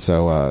month.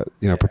 So,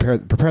 prepare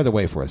the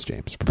way for us,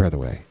 James. Prepare the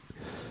way.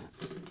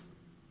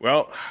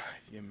 Well,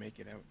 if you make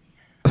it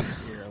out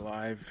here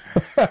alive,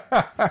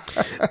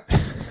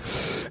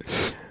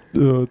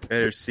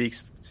 better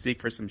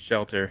seek for some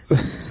shelter.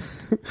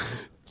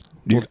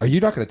 Are you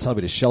not going to tell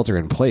me to shelter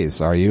in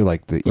place, are you?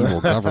 Like the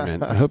evil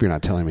government? I hope you're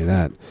not telling me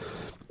that.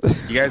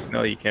 You guys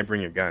know you can't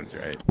bring your guns,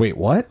 right? Wait,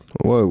 what?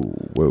 Whoa.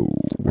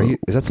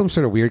 Is that some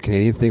sort of weird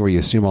Canadian thing where you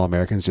assume all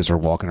Americans just are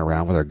walking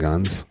around with their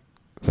guns?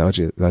 Is that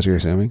what you're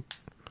assuming?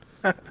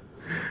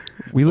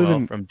 We live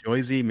in from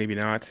Jersey, maybe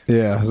not.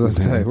 Yeah, I was going to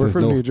say, we're There's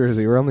from no- New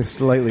Jersey. We're only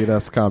slightly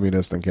less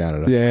communist than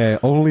Canada. Yeah,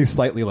 only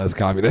slightly less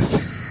communist.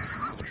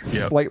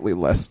 Yep. Slightly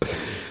less.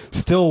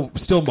 Still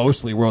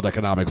mostly World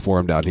Economic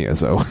Forum down here.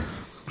 So,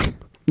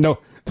 no,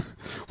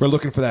 we're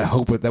looking for that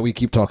hope that we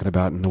keep talking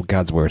about in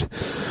God's word.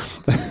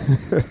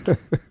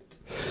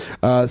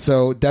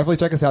 So definitely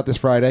check us out this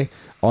Friday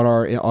on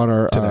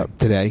our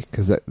today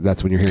because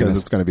that's when you're hearing Because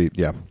this. it's going to be,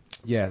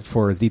 Yeah,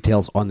 for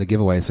details on the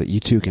giveaway so that you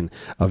too can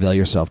avail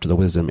yourself to the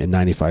wisdom in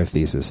 95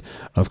 Thesis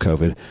of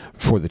COVID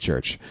for the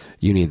church.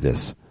 You need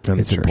this. And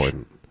the It's church.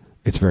 important.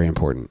 It's very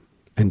important.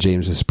 And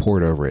James has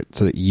poured over it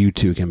so that you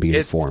too can be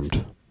It's-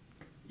 informed.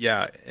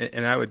 Yeah,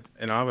 and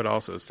I would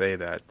also say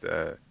that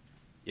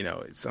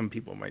some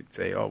people might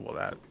say, "Oh,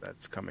 well,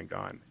 that's come and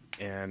gone,"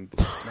 and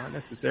not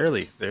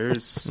necessarily.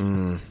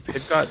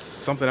 They've got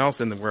something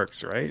else in the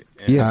works, right?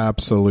 And,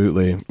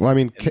 Absolutely. Well, I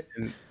mean,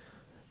 and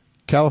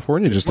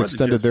California just more than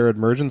extended just- their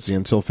emergency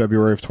until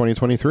February of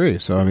 2023.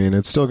 So, I mean,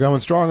 it's still going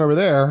strong over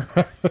there.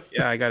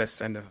 yeah, I got to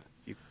send a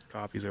few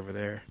copies over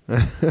there.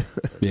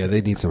 Yeah,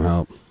 they need some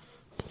help.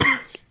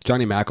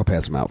 Johnny Mac will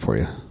pass them out for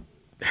you.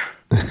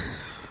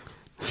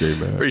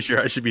 Pretty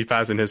sure I should be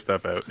passing his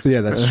stuff out.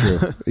 Yeah, that's true.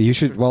 You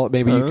should. Well,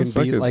 maybe you can It's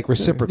be like a-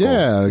 reciprocal.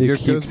 Yeah, you,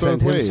 it you goes send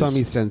both him ways. some,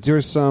 he sends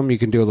yours some. You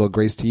can do a little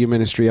Grace to You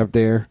ministry up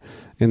there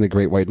in the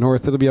Great White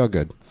North. It'll be all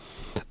good.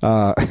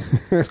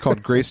 It's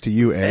called Grace to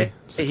You, eh?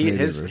 It's the Canadian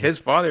version. His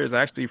father is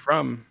actually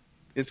from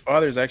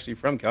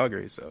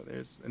Calgary, so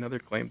there's another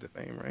claim to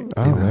fame, right?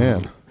 Oh,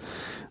 man.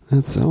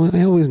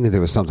 I always knew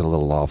there was something a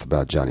little off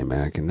about Johnny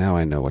Mac, and now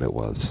I know what it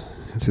was.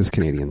 It's his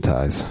Canadian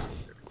ties.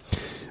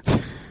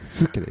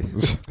 It's Canadian.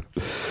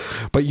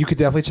 But you could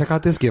definitely check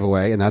out this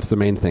giveaway, and that's the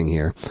main thing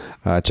here.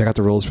 Check out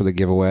the rules for the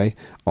giveaway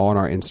on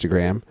our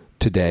Instagram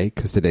today,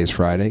 because today's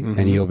Friday,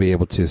 and you'll be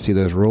able to see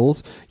those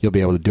rules. You'll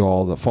be able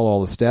to follow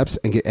all the steps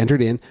and get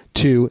entered in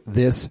to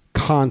this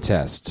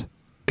contest.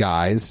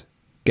 Guys,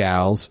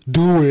 gals,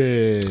 do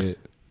it.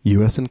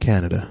 U.S. and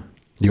Canada.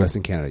 U.S.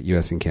 and Canada.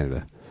 U.S. and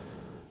Canada.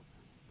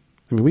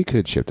 I mean, we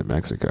could ship to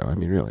Mexico. I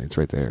mean, really, it's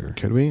right there.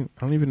 Could we? I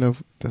don't even know.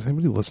 Does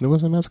anybody listen to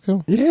us in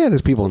Mexico? Yeah,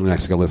 there's people in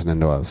Mexico listening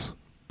to us.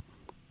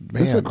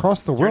 This is Man.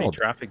 across the Is there any world.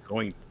 traffic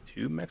going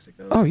to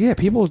Mexico? Oh yeah,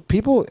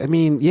 people. I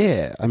mean,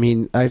 yeah. I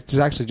mean, there's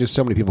actually just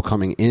so many people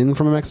coming in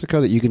from Mexico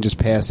that you can just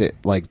pass it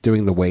like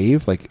doing the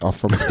wave, like off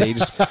from a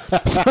stage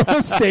from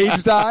a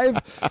stage dive.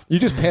 You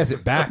just pass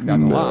it back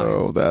down the line.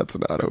 No, that's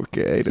not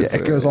okay. Yeah,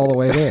 it goes all the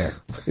way there.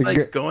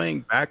 Like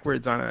going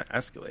backwards on an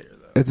escalator, though.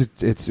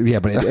 It's yeah,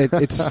 but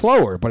it's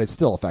slower, but it's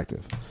still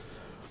effective.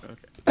 Okay.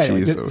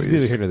 Anyway, Jeez it's Louise.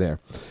 neither here nor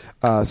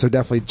there. So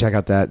definitely check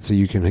out that so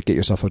you can get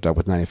yourself hooked up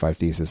with 95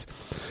 Thesis.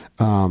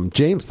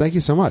 James, thank you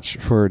so much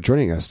for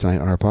joining us tonight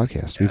on our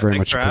podcast. We very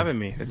Thanks much for having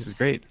me. This is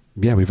great.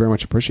 Yeah, we very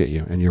much appreciate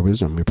you and your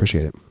wisdom. We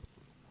appreciate it.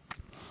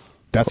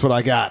 That's what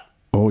I got.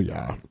 Oh,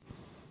 yeah.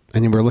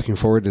 And we're looking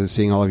forward to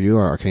seeing all of you,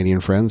 our Canadian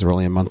friends. We're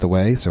only a month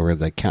away, so we're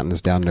like counting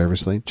this down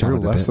nervously. We're Chomping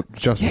at the less bit. than,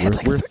 Justin,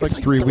 Yeah, we're like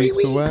 3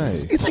 weeks away.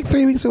 It's like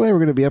 3 weeks away. We're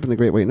going to be up in the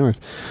Great White North.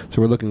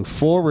 So we're looking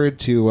forward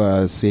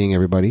to seeing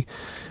everybody.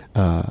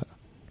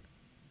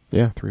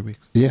 Yeah, 3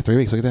 weeks. Yeah, 3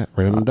 weeks. Look at that.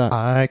 Right on the dot.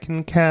 I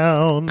can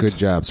count. Good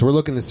job. So we're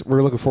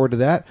looking forward to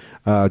that.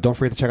 Don't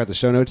forget to check out the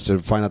show notes to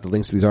find out the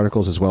links to these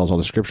articles as well as all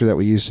the scripture that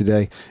we use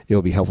today. It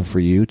will be helpful for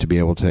you to be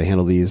able to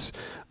handle these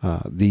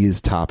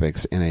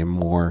topics in a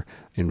more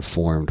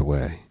informed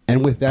way.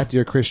 And with that,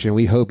 dear Christian,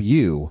 we hope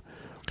you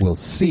will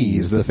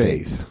seize the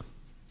faith.